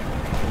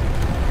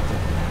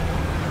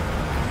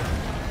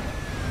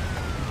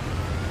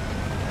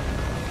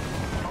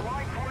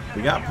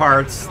 We got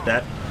parts.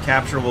 That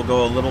capture will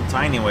go a little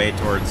tiny way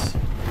towards...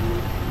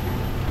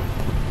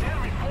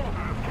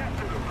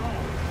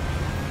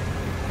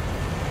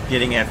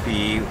 getting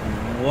FE.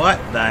 What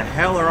the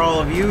hell are all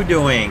of you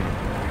doing?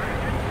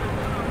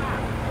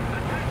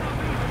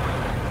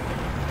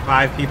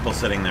 5 people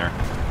sitting there.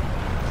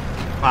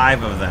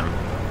 5 of them.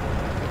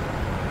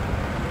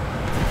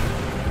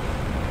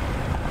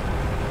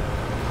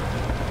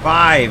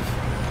 Five.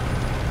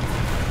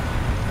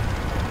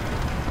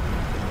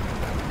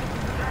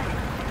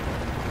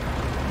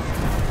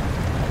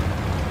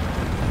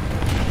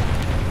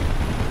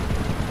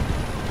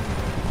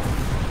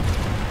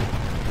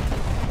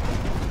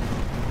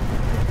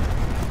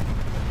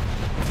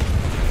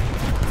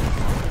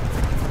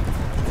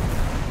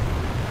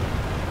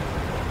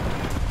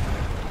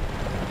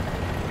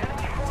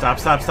 Stop,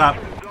 stop, stop.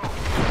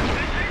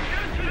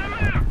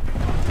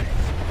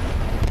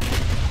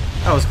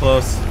 That was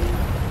close.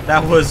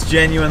 That was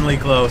genuinely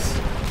close.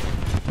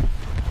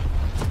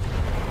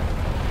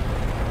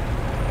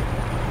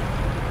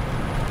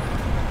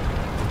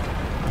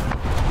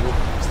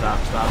 Stop,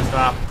 stop,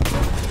 stop.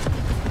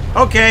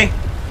 Okay.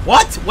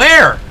 What?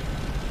 Where?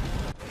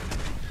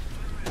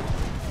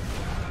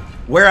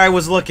 Where I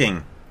was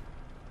looking.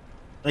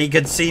 You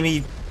could see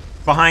me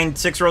behind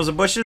 6 rows of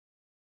bushes?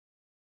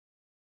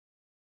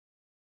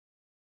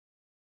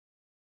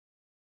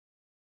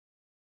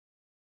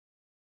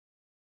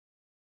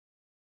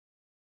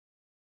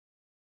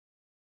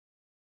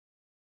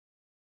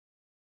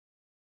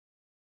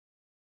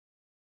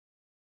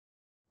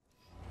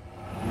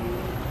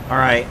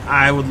 Alright,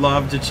 I would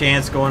love to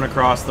chance going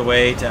across the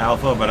way to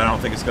Alpha, but I don't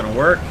think it's going to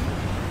work.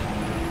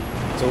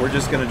 So we're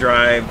just going to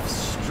drive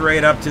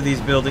straight up to these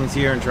buildings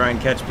here and try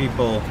and catch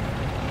people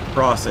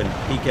crossing,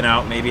 peeking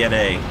out maybe at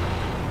A.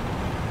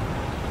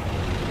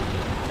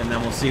 And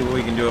then we'll see what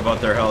we can do about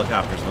their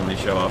helicopters when they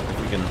show up,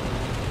 if we can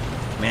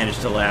manage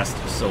to last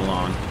so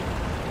long.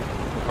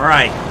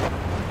 Alright,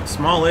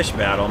 smallish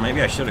battle.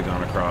 Maybe I should have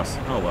gone across.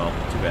 Oh well,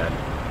 too bad.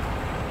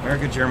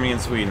 America, Germany,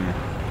 and Sweden.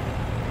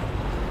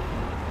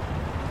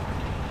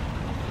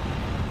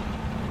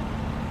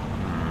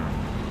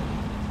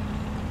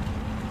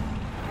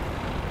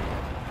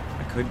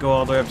 Could go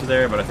all the way up to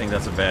there, but I think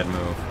that's a bad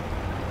move.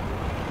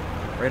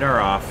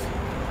 Radar off.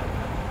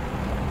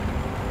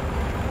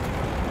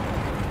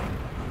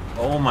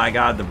 Oh my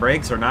god, the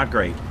brakes are not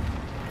great.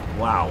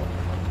 Wow.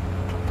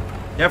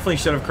 Definitely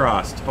should have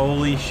crossed.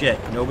 Holy shit,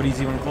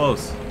 nobody's even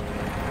close.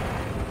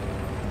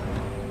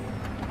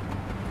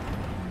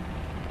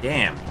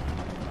 Damn.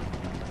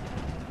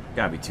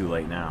 Gotta be too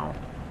late now.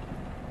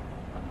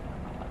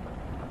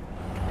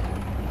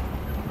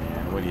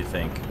 Man, what do you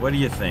think? What do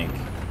you think?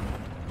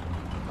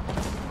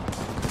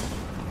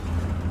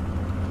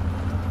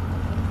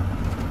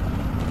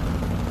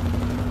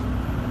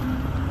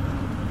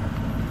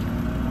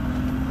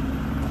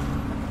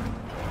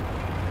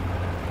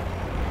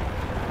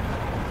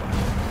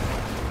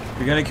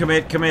 You're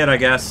gonna commit, I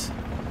guess.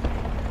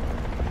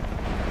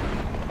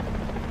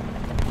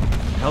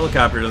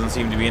 Helicopter doesn't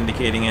seem to be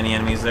indicating any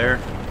enemies there.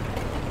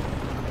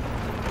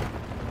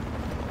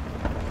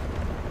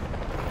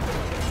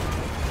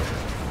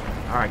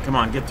 Alright, come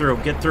on, get through,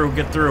 get through,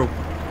 get through.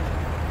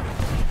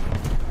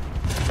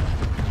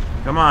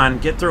 Come on,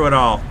 get through it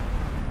all.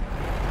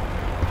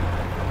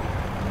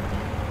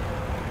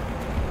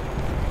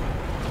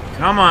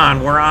 Come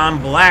on, we're on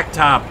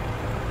blacktop.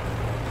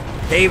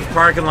 Paved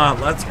parking lot,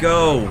 let's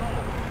go.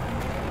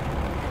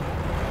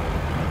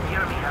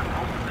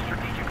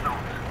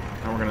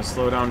 Now we're gonna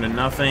slow down to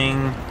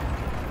nothing.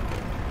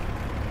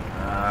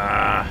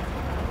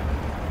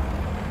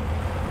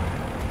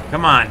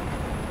 Come on.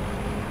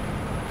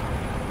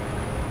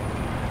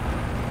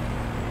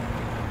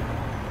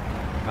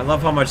 I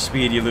love how much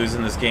speed you lose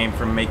in this game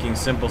from making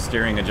simple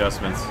steering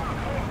adjustments.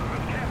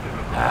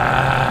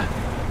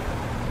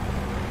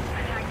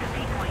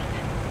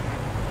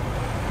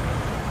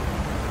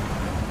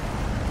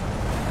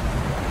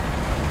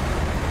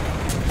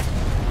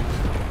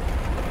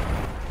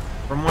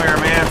 From where,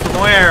 man? From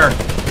where?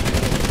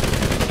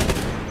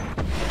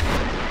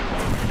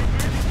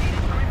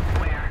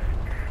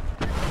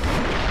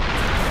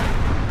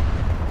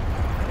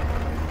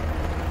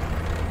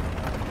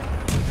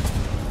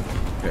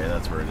 Okay,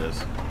 that's where it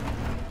is.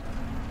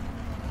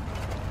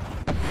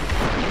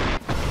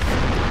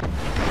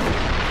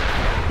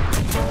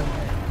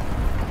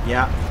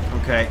 Yeah,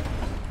 okay.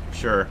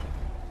 Sure.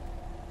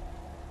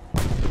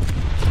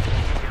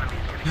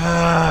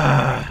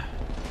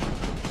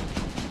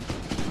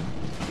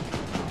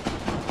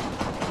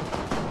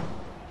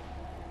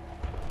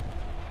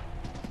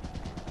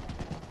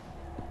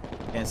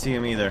 Can't see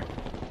him either.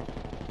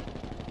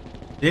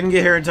 Didn't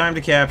get here in time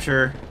to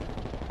capture.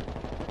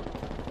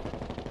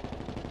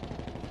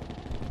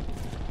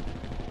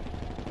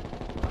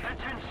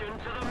 Attention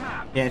to the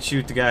map. Can't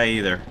shoot the guy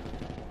either.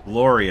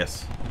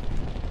 Glorious.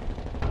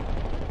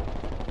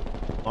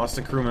 Lost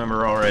a crew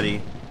member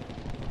already.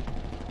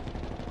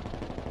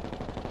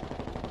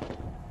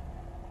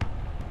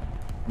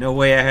 No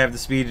way I have the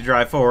speed to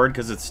drive forward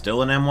because it's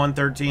still an M113.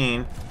 The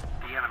enemy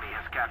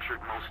has captured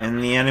most.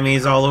 And the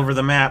enemy's all over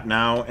the map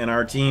now, and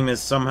our team is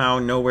somehow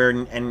nowhere.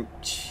 And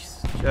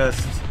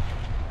just,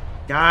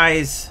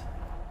 guys.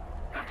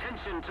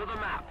 Attention to the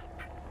map.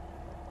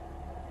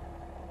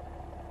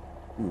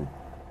 Ooh.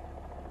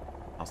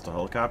 Hostile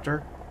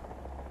helicopter?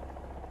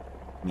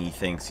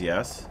 Methinks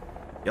yes.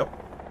 Yep.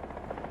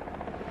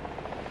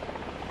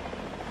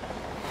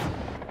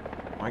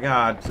 My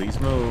God, please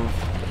move.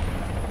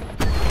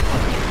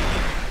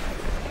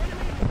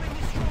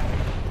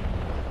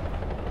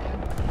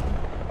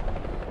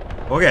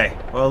 Okay,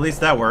 well at least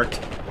that worked.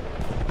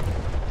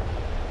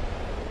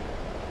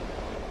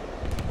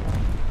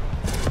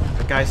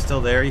 That guy's still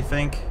there, you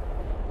think?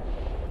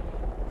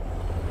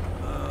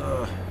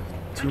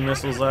 2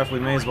 missiles left, we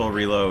may as well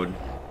reload.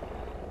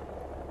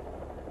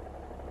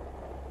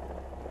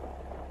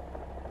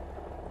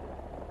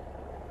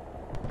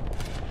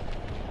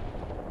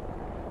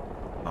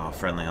 Oh,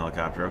 friendly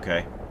helicopter,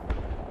 okay.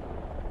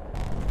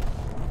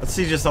 Let's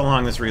see just how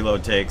long this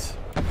reload takes.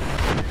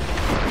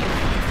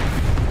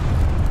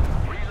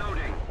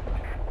 Reloading.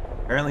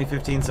 Apparently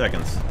 15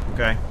 seconds.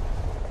 Okay.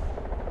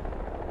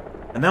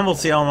 And then we'll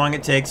see how long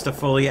it takes to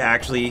fully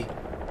actually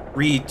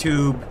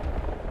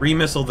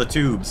re-missile the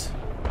tubes.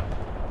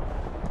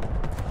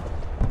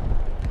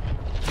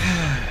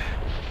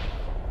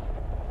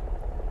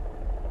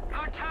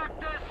 Attack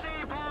the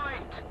sea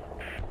point.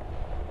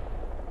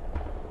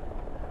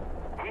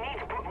 We need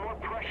to put more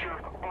pressure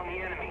on the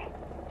enemy.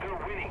 They're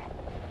winning.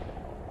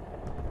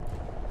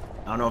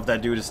 I don't know if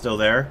that dude is still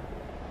there.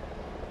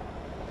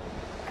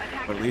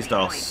 But at least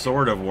I'll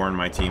sort of warn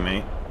my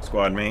teammate,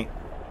 squad mate.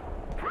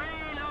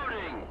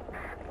 Reloading.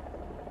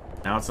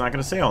 Now it's not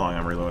going to say how long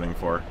I'm reloading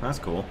for. That's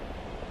cool.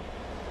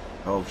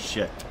 Oh,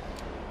 shit.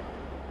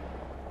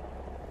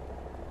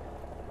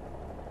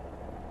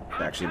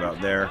 It's actually about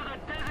there.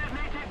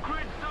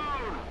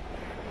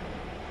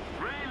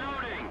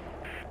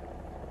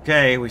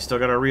 Okay, we still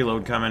got our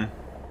reload coming.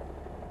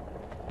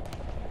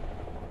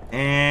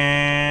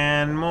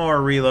 And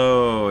more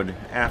reload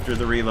after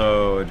the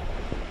reload.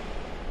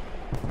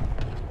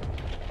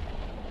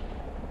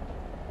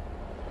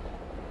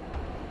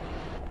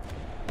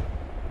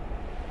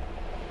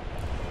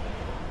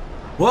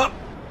 Whoop!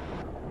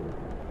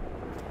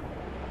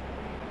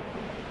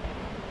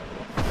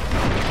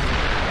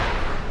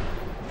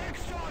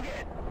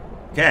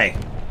 Okay.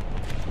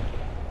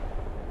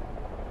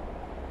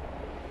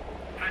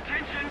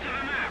 Attention to the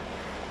map.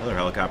 Another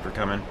helicopter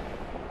coming.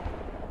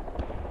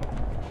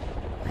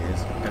 There he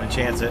is. Gonna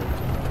chance it.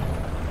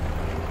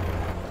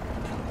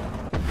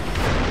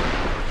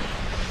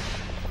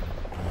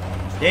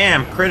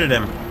 Damn, critted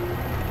him.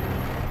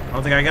 I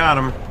don't think I got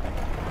him.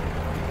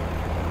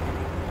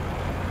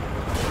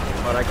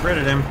 But I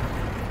critted him.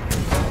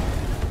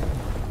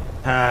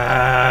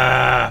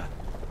 Ah.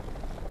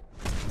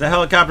 Is the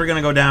helicopter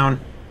gonna go down?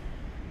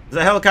 Is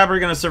the helicopter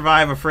gonna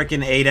survive a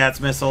frickin'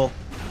 ADATS missile?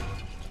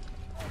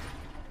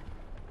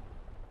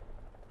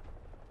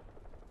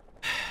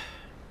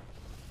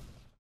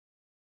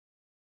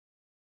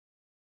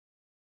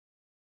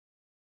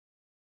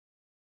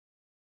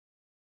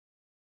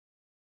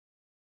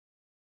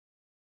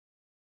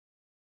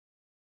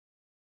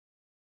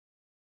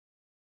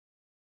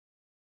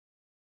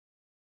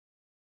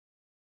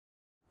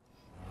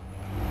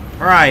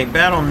 Alright,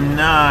 Battle 9.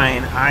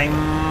 I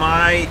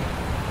might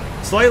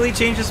slightly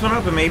change this one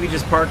up and maybe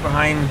just park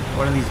behind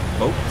one of these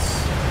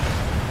boats.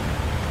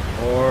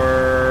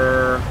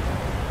 Or...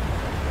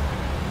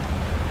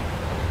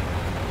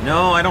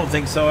 no, I don't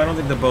think so. I don't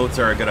think the boats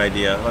are a good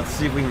idea. Let's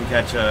see if we can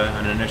catch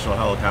an initial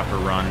helicopter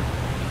run.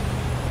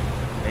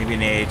 Maybe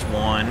an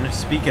AH-1.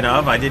 Speaking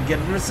of, I did get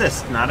an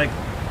assist. Not a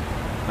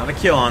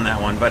kill on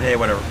that one, but hey,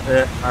 whatever.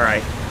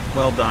 Alright,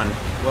 well done.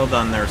 Well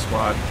done there,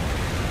 squad.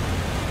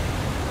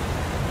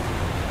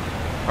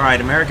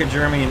 Alright, America,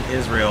 Germany, and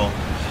Israel.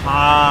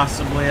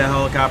 Possibly a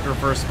helicopter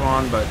first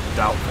spawn, but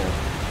doubtful.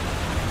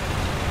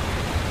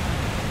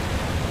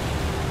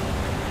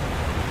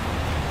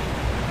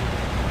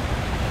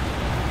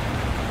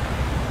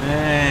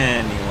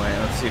 Anyway,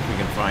 let's see if we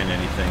can find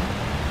anything.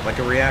 Like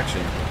a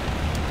reaction.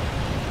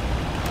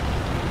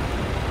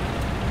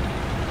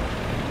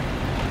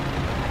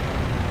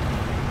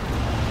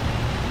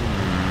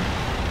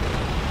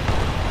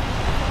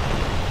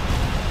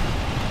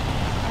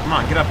 Come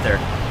on, get up there.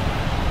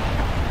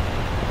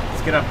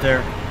 Let's get up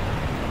there.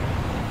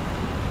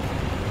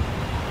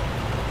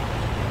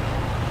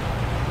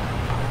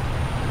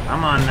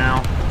 Come on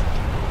now.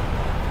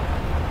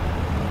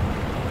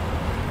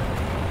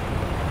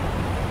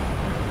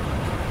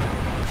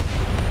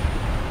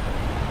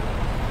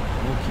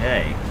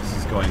 Okay, this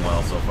is going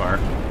well so far.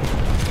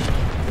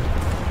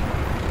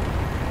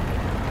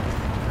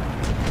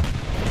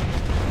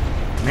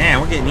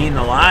 Man, we're getting eaten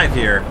alive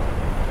here.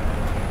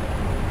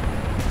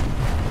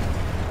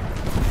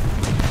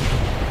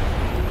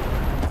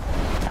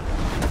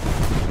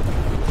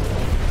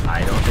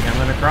 I don't think I'm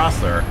going to cross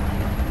there.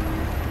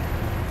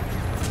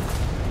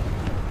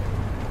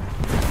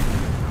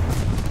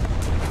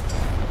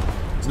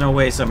 There's no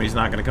way somebody's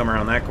not going to come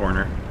around that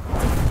corner.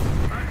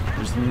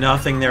 There's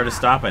nothing there to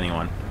stop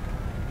anyone.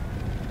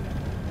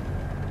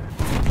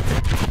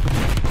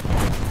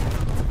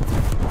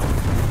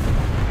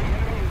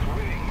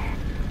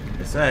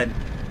 Like I said.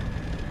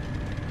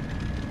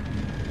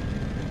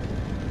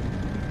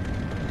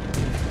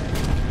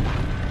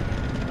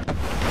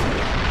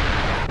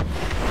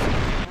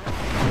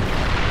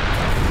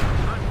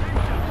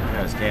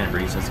 Yeah, it's cannon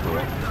breeze, that's cool.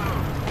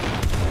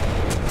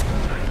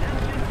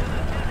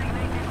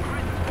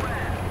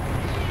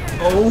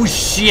 Oh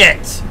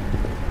shit!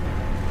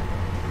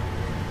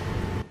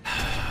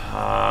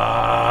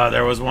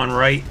 There was one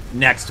right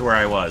next to where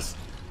I was.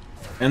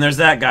 And there's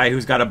that guy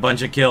who's got a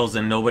bunch of kills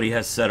and nobody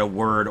has said a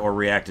word or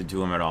reacted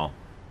to him at all.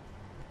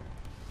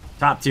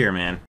 Top tier,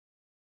 man.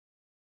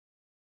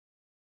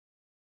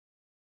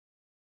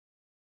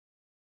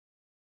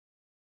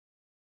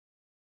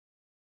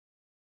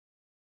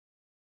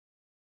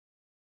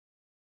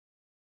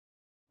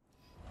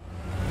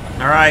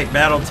 Alright,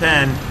 Battle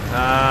 10.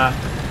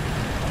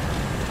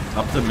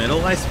 Up the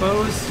middle, I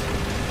suppose?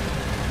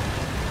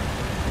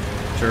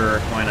 Sure,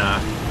 why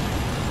not?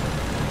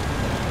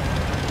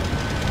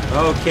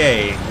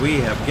 Okay, we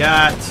have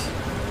got...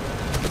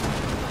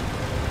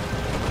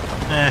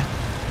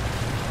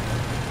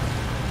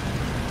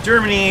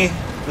 Germany,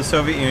 the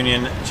Soviet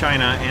Union,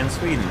 China, and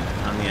Sweden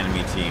on the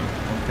enemy team.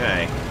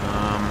 Okay,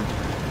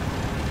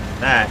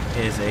 that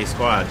is a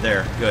squad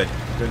there. Good,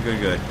 good,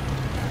 good, good.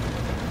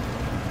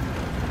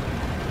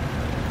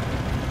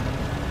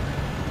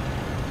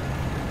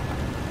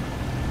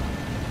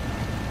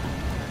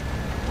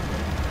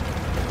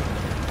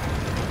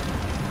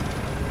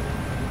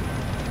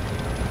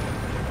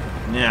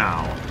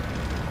 Now,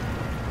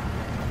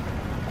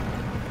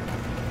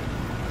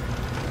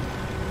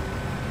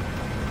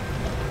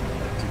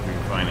 see if we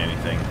can find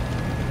anything.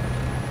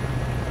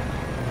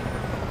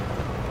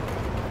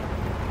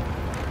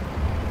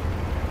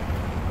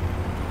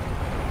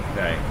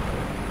 Okay.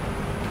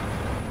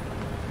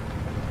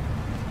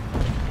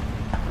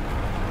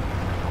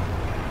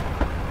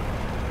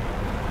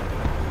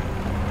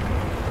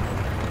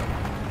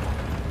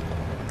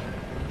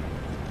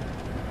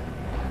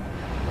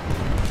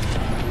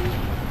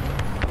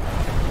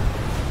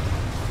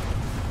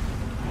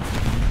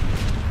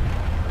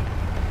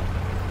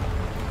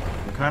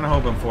 Kind of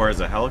hoping for is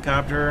a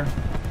helicopter.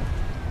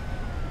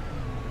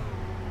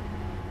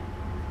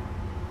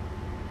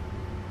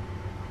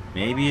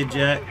 Maybe a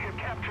jet.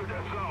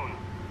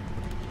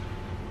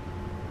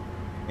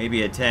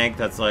 Maybe a tank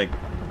that's like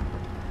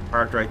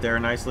parked right there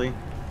nicely.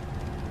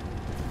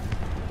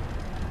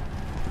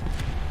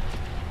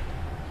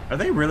 Are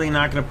they really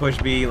not going to push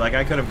B? Like,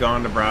 I could have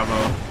gone to Bravo.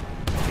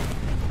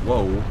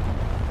 Whoa.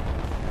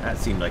 That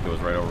seemed like it was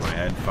right over my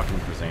head. Fucking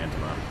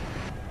chrysanthemum.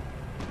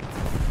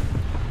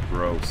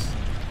 Gross.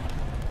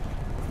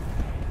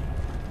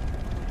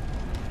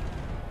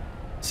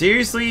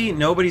 Seriously?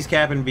 Nobody's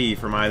capping B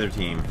from either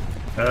team.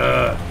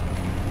 Ugh.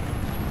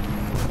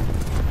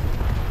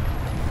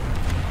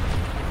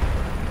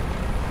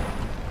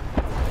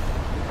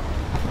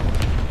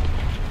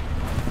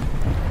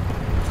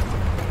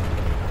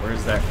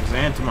 Where's that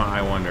chrysanthemum,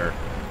 I wonder?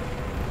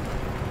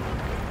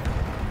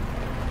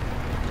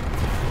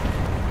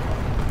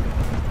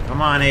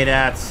 Come on,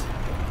 ADATS.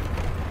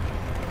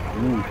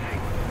 Ooh.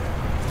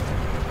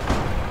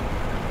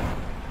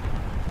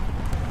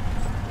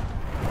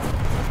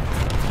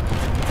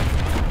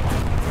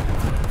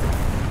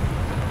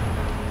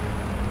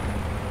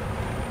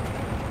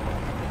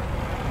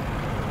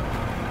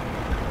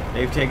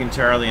 They've taken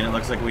Charlie, and it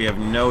looks like we have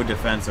no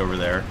defense over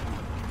there.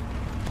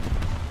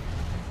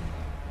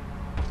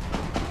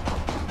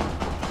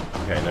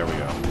 Okay, there we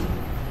go.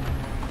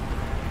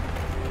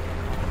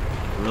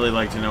 I'd really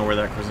like to know where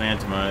that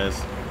chrysanthema is.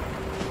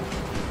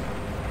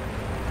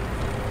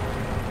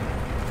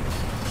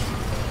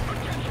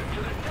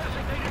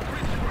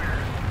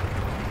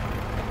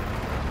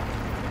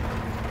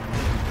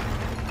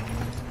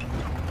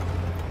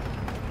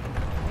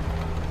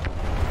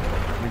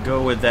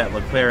 Go with that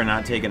Leclerc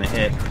not taking a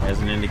hit as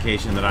an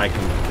indication that I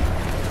can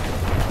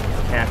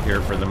cap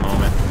here for the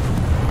moment.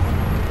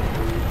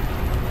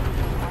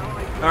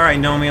 Alright,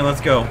 Nomi,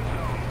 let's go.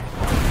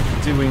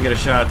 Let's see if we can get a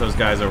shot at those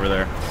guys over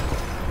there.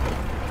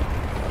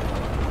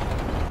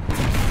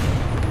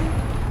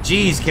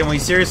 Jeez, can we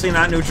seriously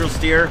not neutral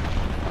steer?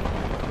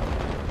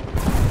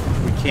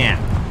 We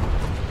can't.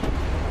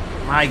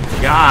 My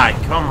God,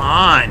 come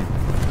on!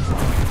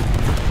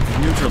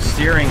 Neutral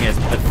steering is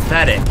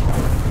pathetic.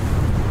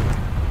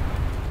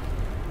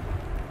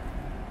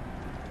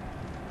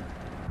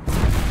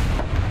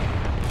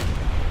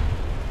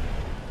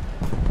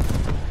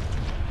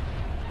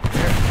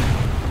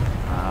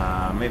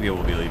 Maybe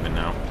we'll be leaving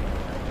now.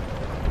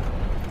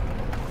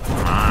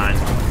 Come on.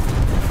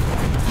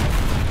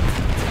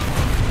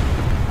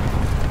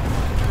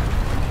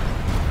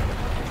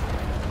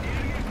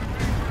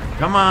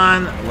 Come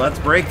on. Let's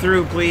break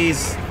through,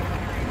 please.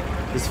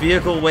 This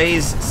vehicle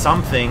weighs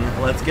something.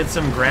 Let's get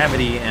some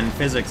gravity and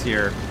physics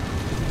here.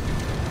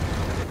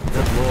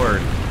 Good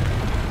lord.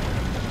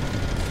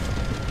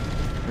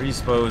 Where do you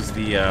suppose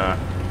the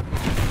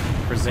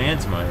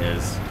chrysanthema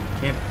is?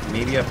 Can't,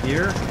 maybe up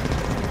here?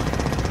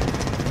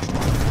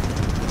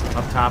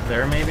 Up top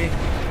there, maybe?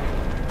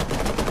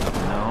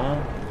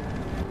 No.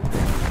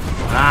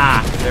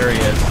 Ah, there he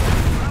is.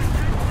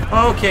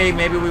 Okay,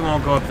 maybe we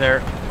won't go up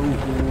there. Ooh,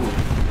 ooh.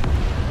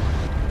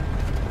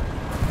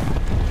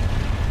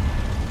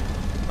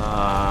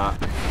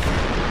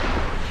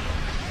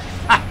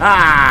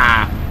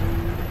 Ha-ha!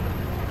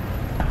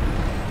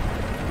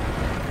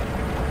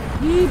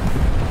 Yeep.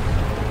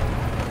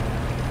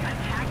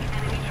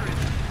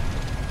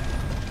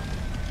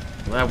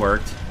 Well, that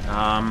worked.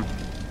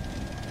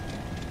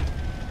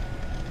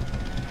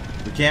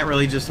 We can't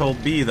really just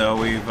hold B, though.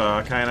 We've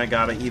kind of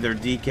got to either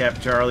decap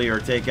Charlie or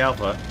take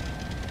Alpha.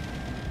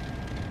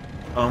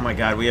 Oh my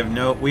God, we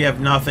have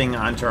nothing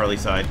on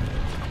Charlie's side.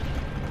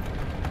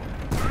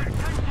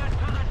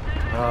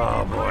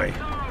 Oh boy.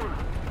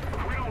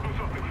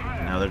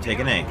 Now they're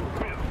taking A.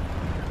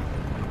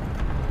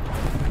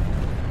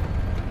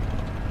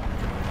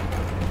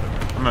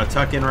 I'm gonna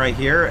tuck in right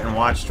here and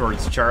watch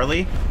towards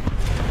Charlie,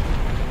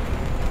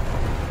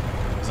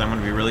 because I'm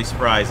gonna be really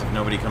surprised if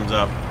nobody comes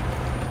up.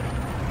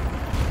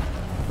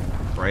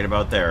 Right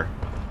about there.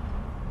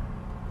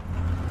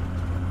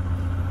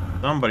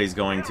 Somebody's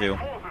going to.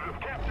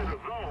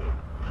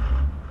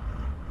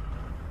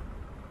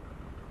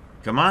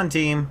 Come on,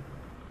 team.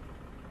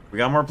 We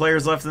got more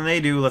players left than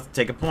they do. Let's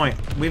take a point.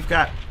 We've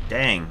got...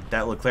 Dang,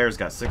 that Leclerc's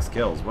got 6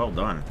 kills. Well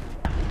done.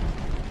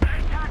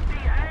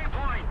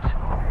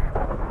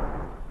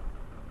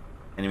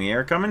 Enemy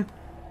air coming?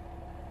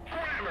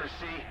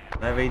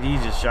 That AD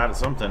just shot at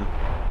something.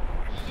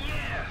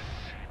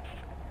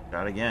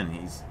 Shot again.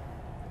 He's...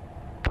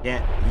 He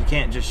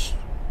can't just...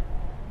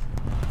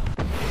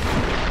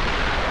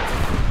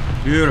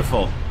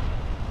 Beautiful.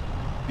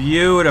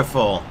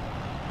 Beautiful.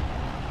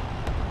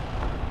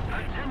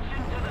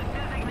 Attention to the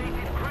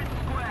designated grid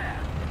square.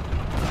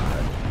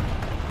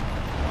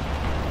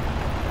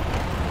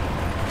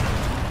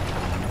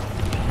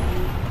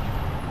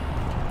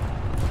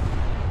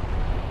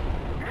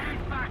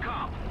 Need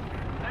backup.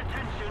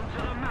 Attention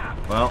to the map.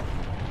 Well,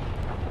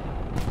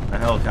 a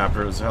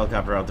helicopter. There's a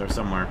helicopter out there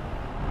somewhere.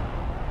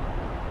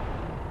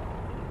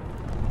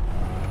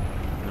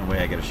 No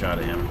way I get a shot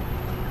at him.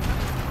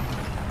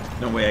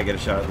 No way I get a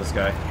shot at this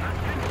guy.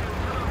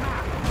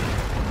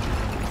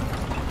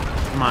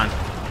 Come on.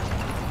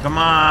 Come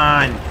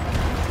on!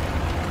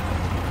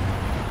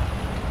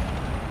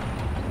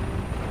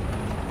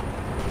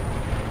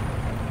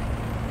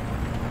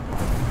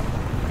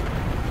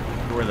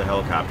 Where the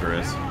helicopter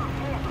is.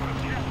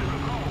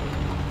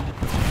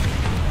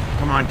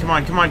 Come on, come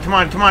on, come on, come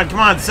on, come on, come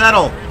on,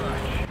 settle!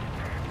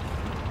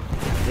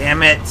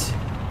 Damn it!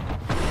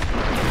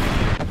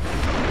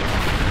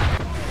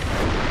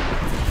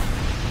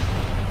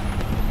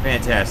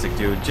 Fantastic,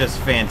 dude. Just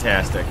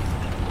fantastic.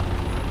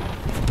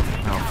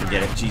 Oh,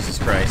 forget it. Jesus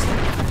Christ.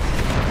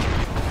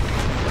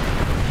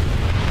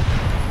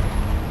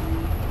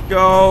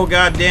 Go,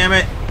 God damn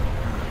it.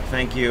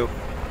 Thank you.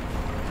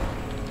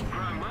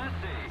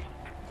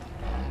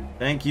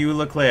 Thank you,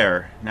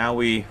 Leclerc. Now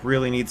we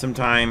really need some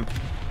time.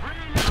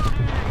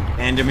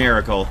 And a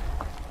miracle.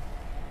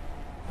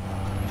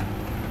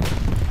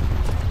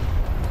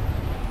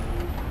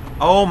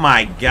 Oh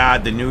my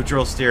God, the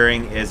neutral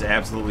steering is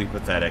absolutely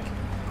pathetic.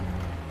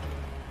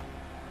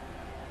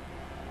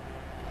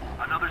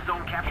 Another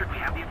zone captured. We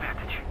have the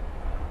advantage.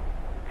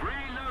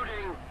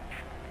 Reloading.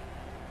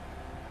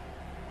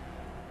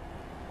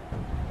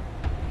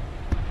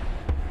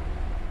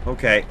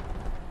 Okay.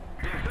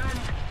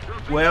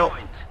 Well,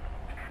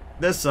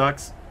 this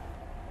sucks.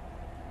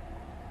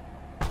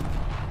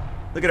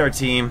 Look at our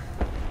team.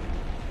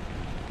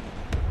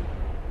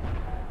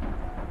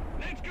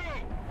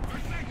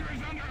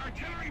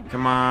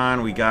 Come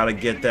on, we gotta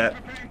get that.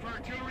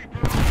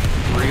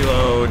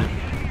 Reload.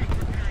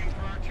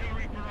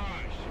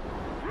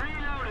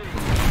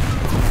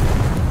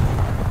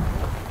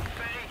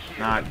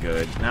 Not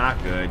good,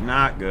 not good,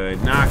 not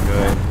good, not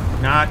good,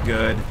 not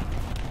good.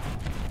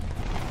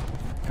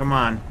 Come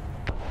on.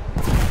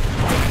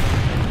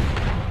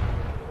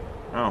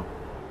 Oh.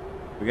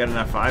 We got an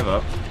F5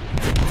 up.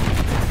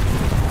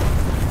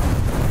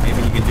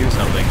 Maybe you can do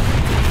something.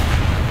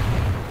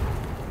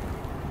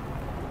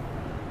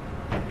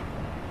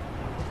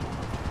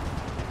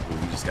 Ooh,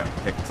 we just got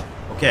picked.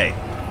 Okay.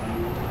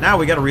 Now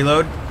we gotta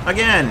reload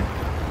again.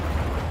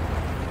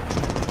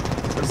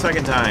 For the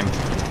second time.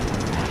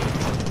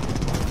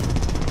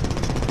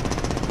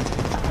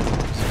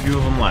 There's a few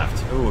of them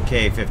left. Ooh, a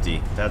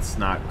K-50. That's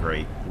not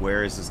great.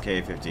 Where is this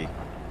K-50?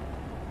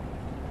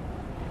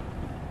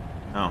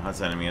 Oh,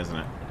 that's enemy, isn't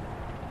it?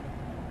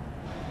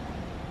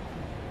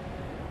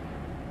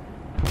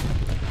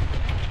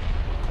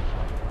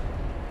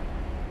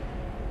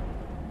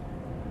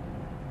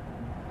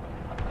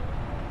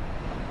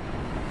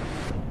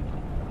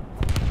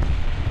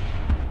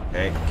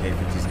 Okay,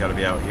 K-50's gotta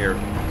be out here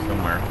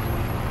somewhere.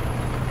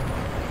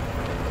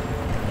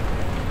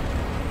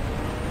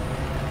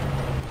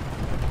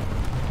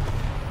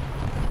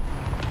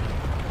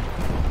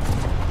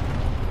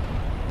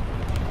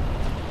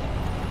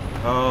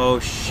 Oh,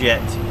 shit.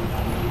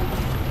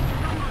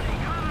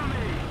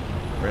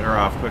 Rid her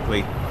off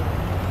quickly.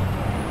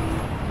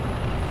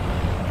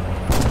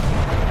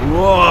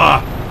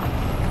 Whoa!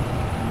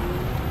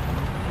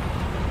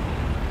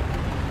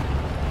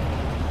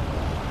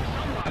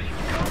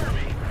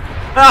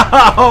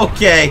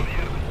 Okay.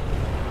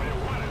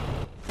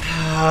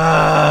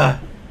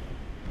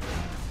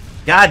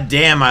 God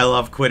damn, I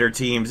love quitter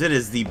teams. It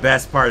is the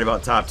best part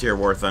about Top Tier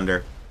War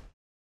Thunder.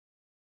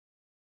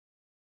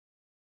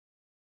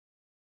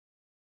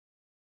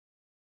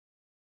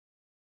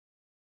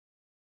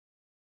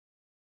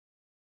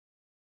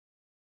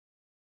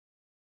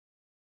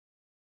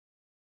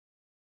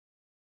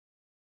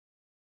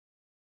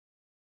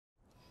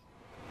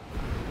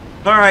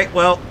 Alright,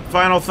 well,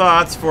 final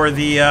thoughts for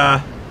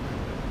the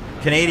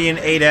Canadian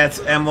ADATS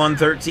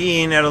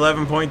M113 at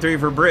 11.3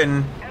 for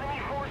Britain.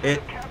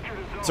 It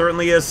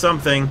certainly is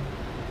something.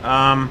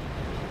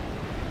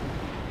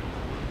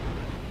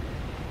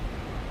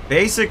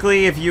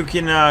 Basically, if you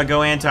can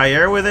go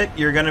anti-air with it,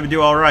 you're going to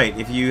do alright.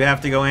 If you have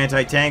to go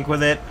anti-tank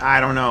with it, I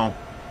don't know.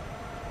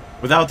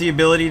 Without the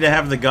ability to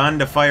have the gun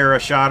to fire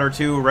a shot or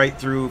two right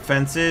through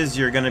fences,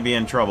 you're going to be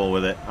in trouble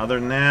with it. Other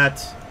than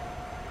that,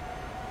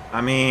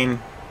 I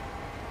mean,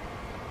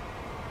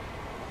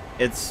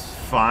 it's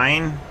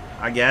fine,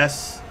 I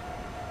guess.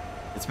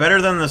 It's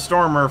better than the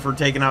Stormer for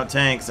taking out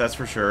tanks, that's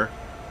for sure.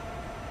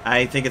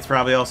 I think it's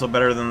probably also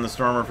better than the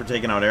Stormer for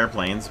taking out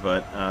airplanes,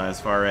 but as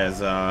far as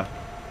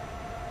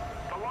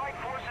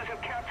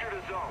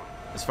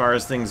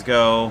things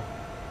go,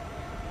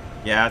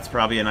 yeah, it's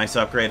probably a nice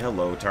upgrade.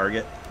 Hello,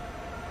 target.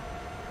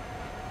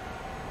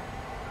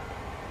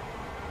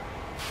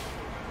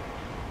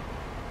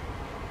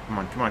 Come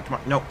on, come on, come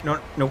on. Nope,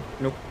 nope, nope,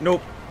 nope,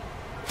 nope.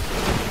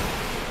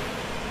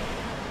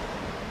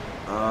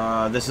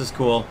 This is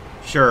cool.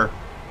 Sure.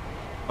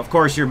 Of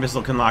course your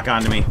missile can lock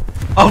onto me.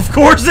 Of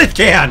course it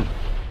can!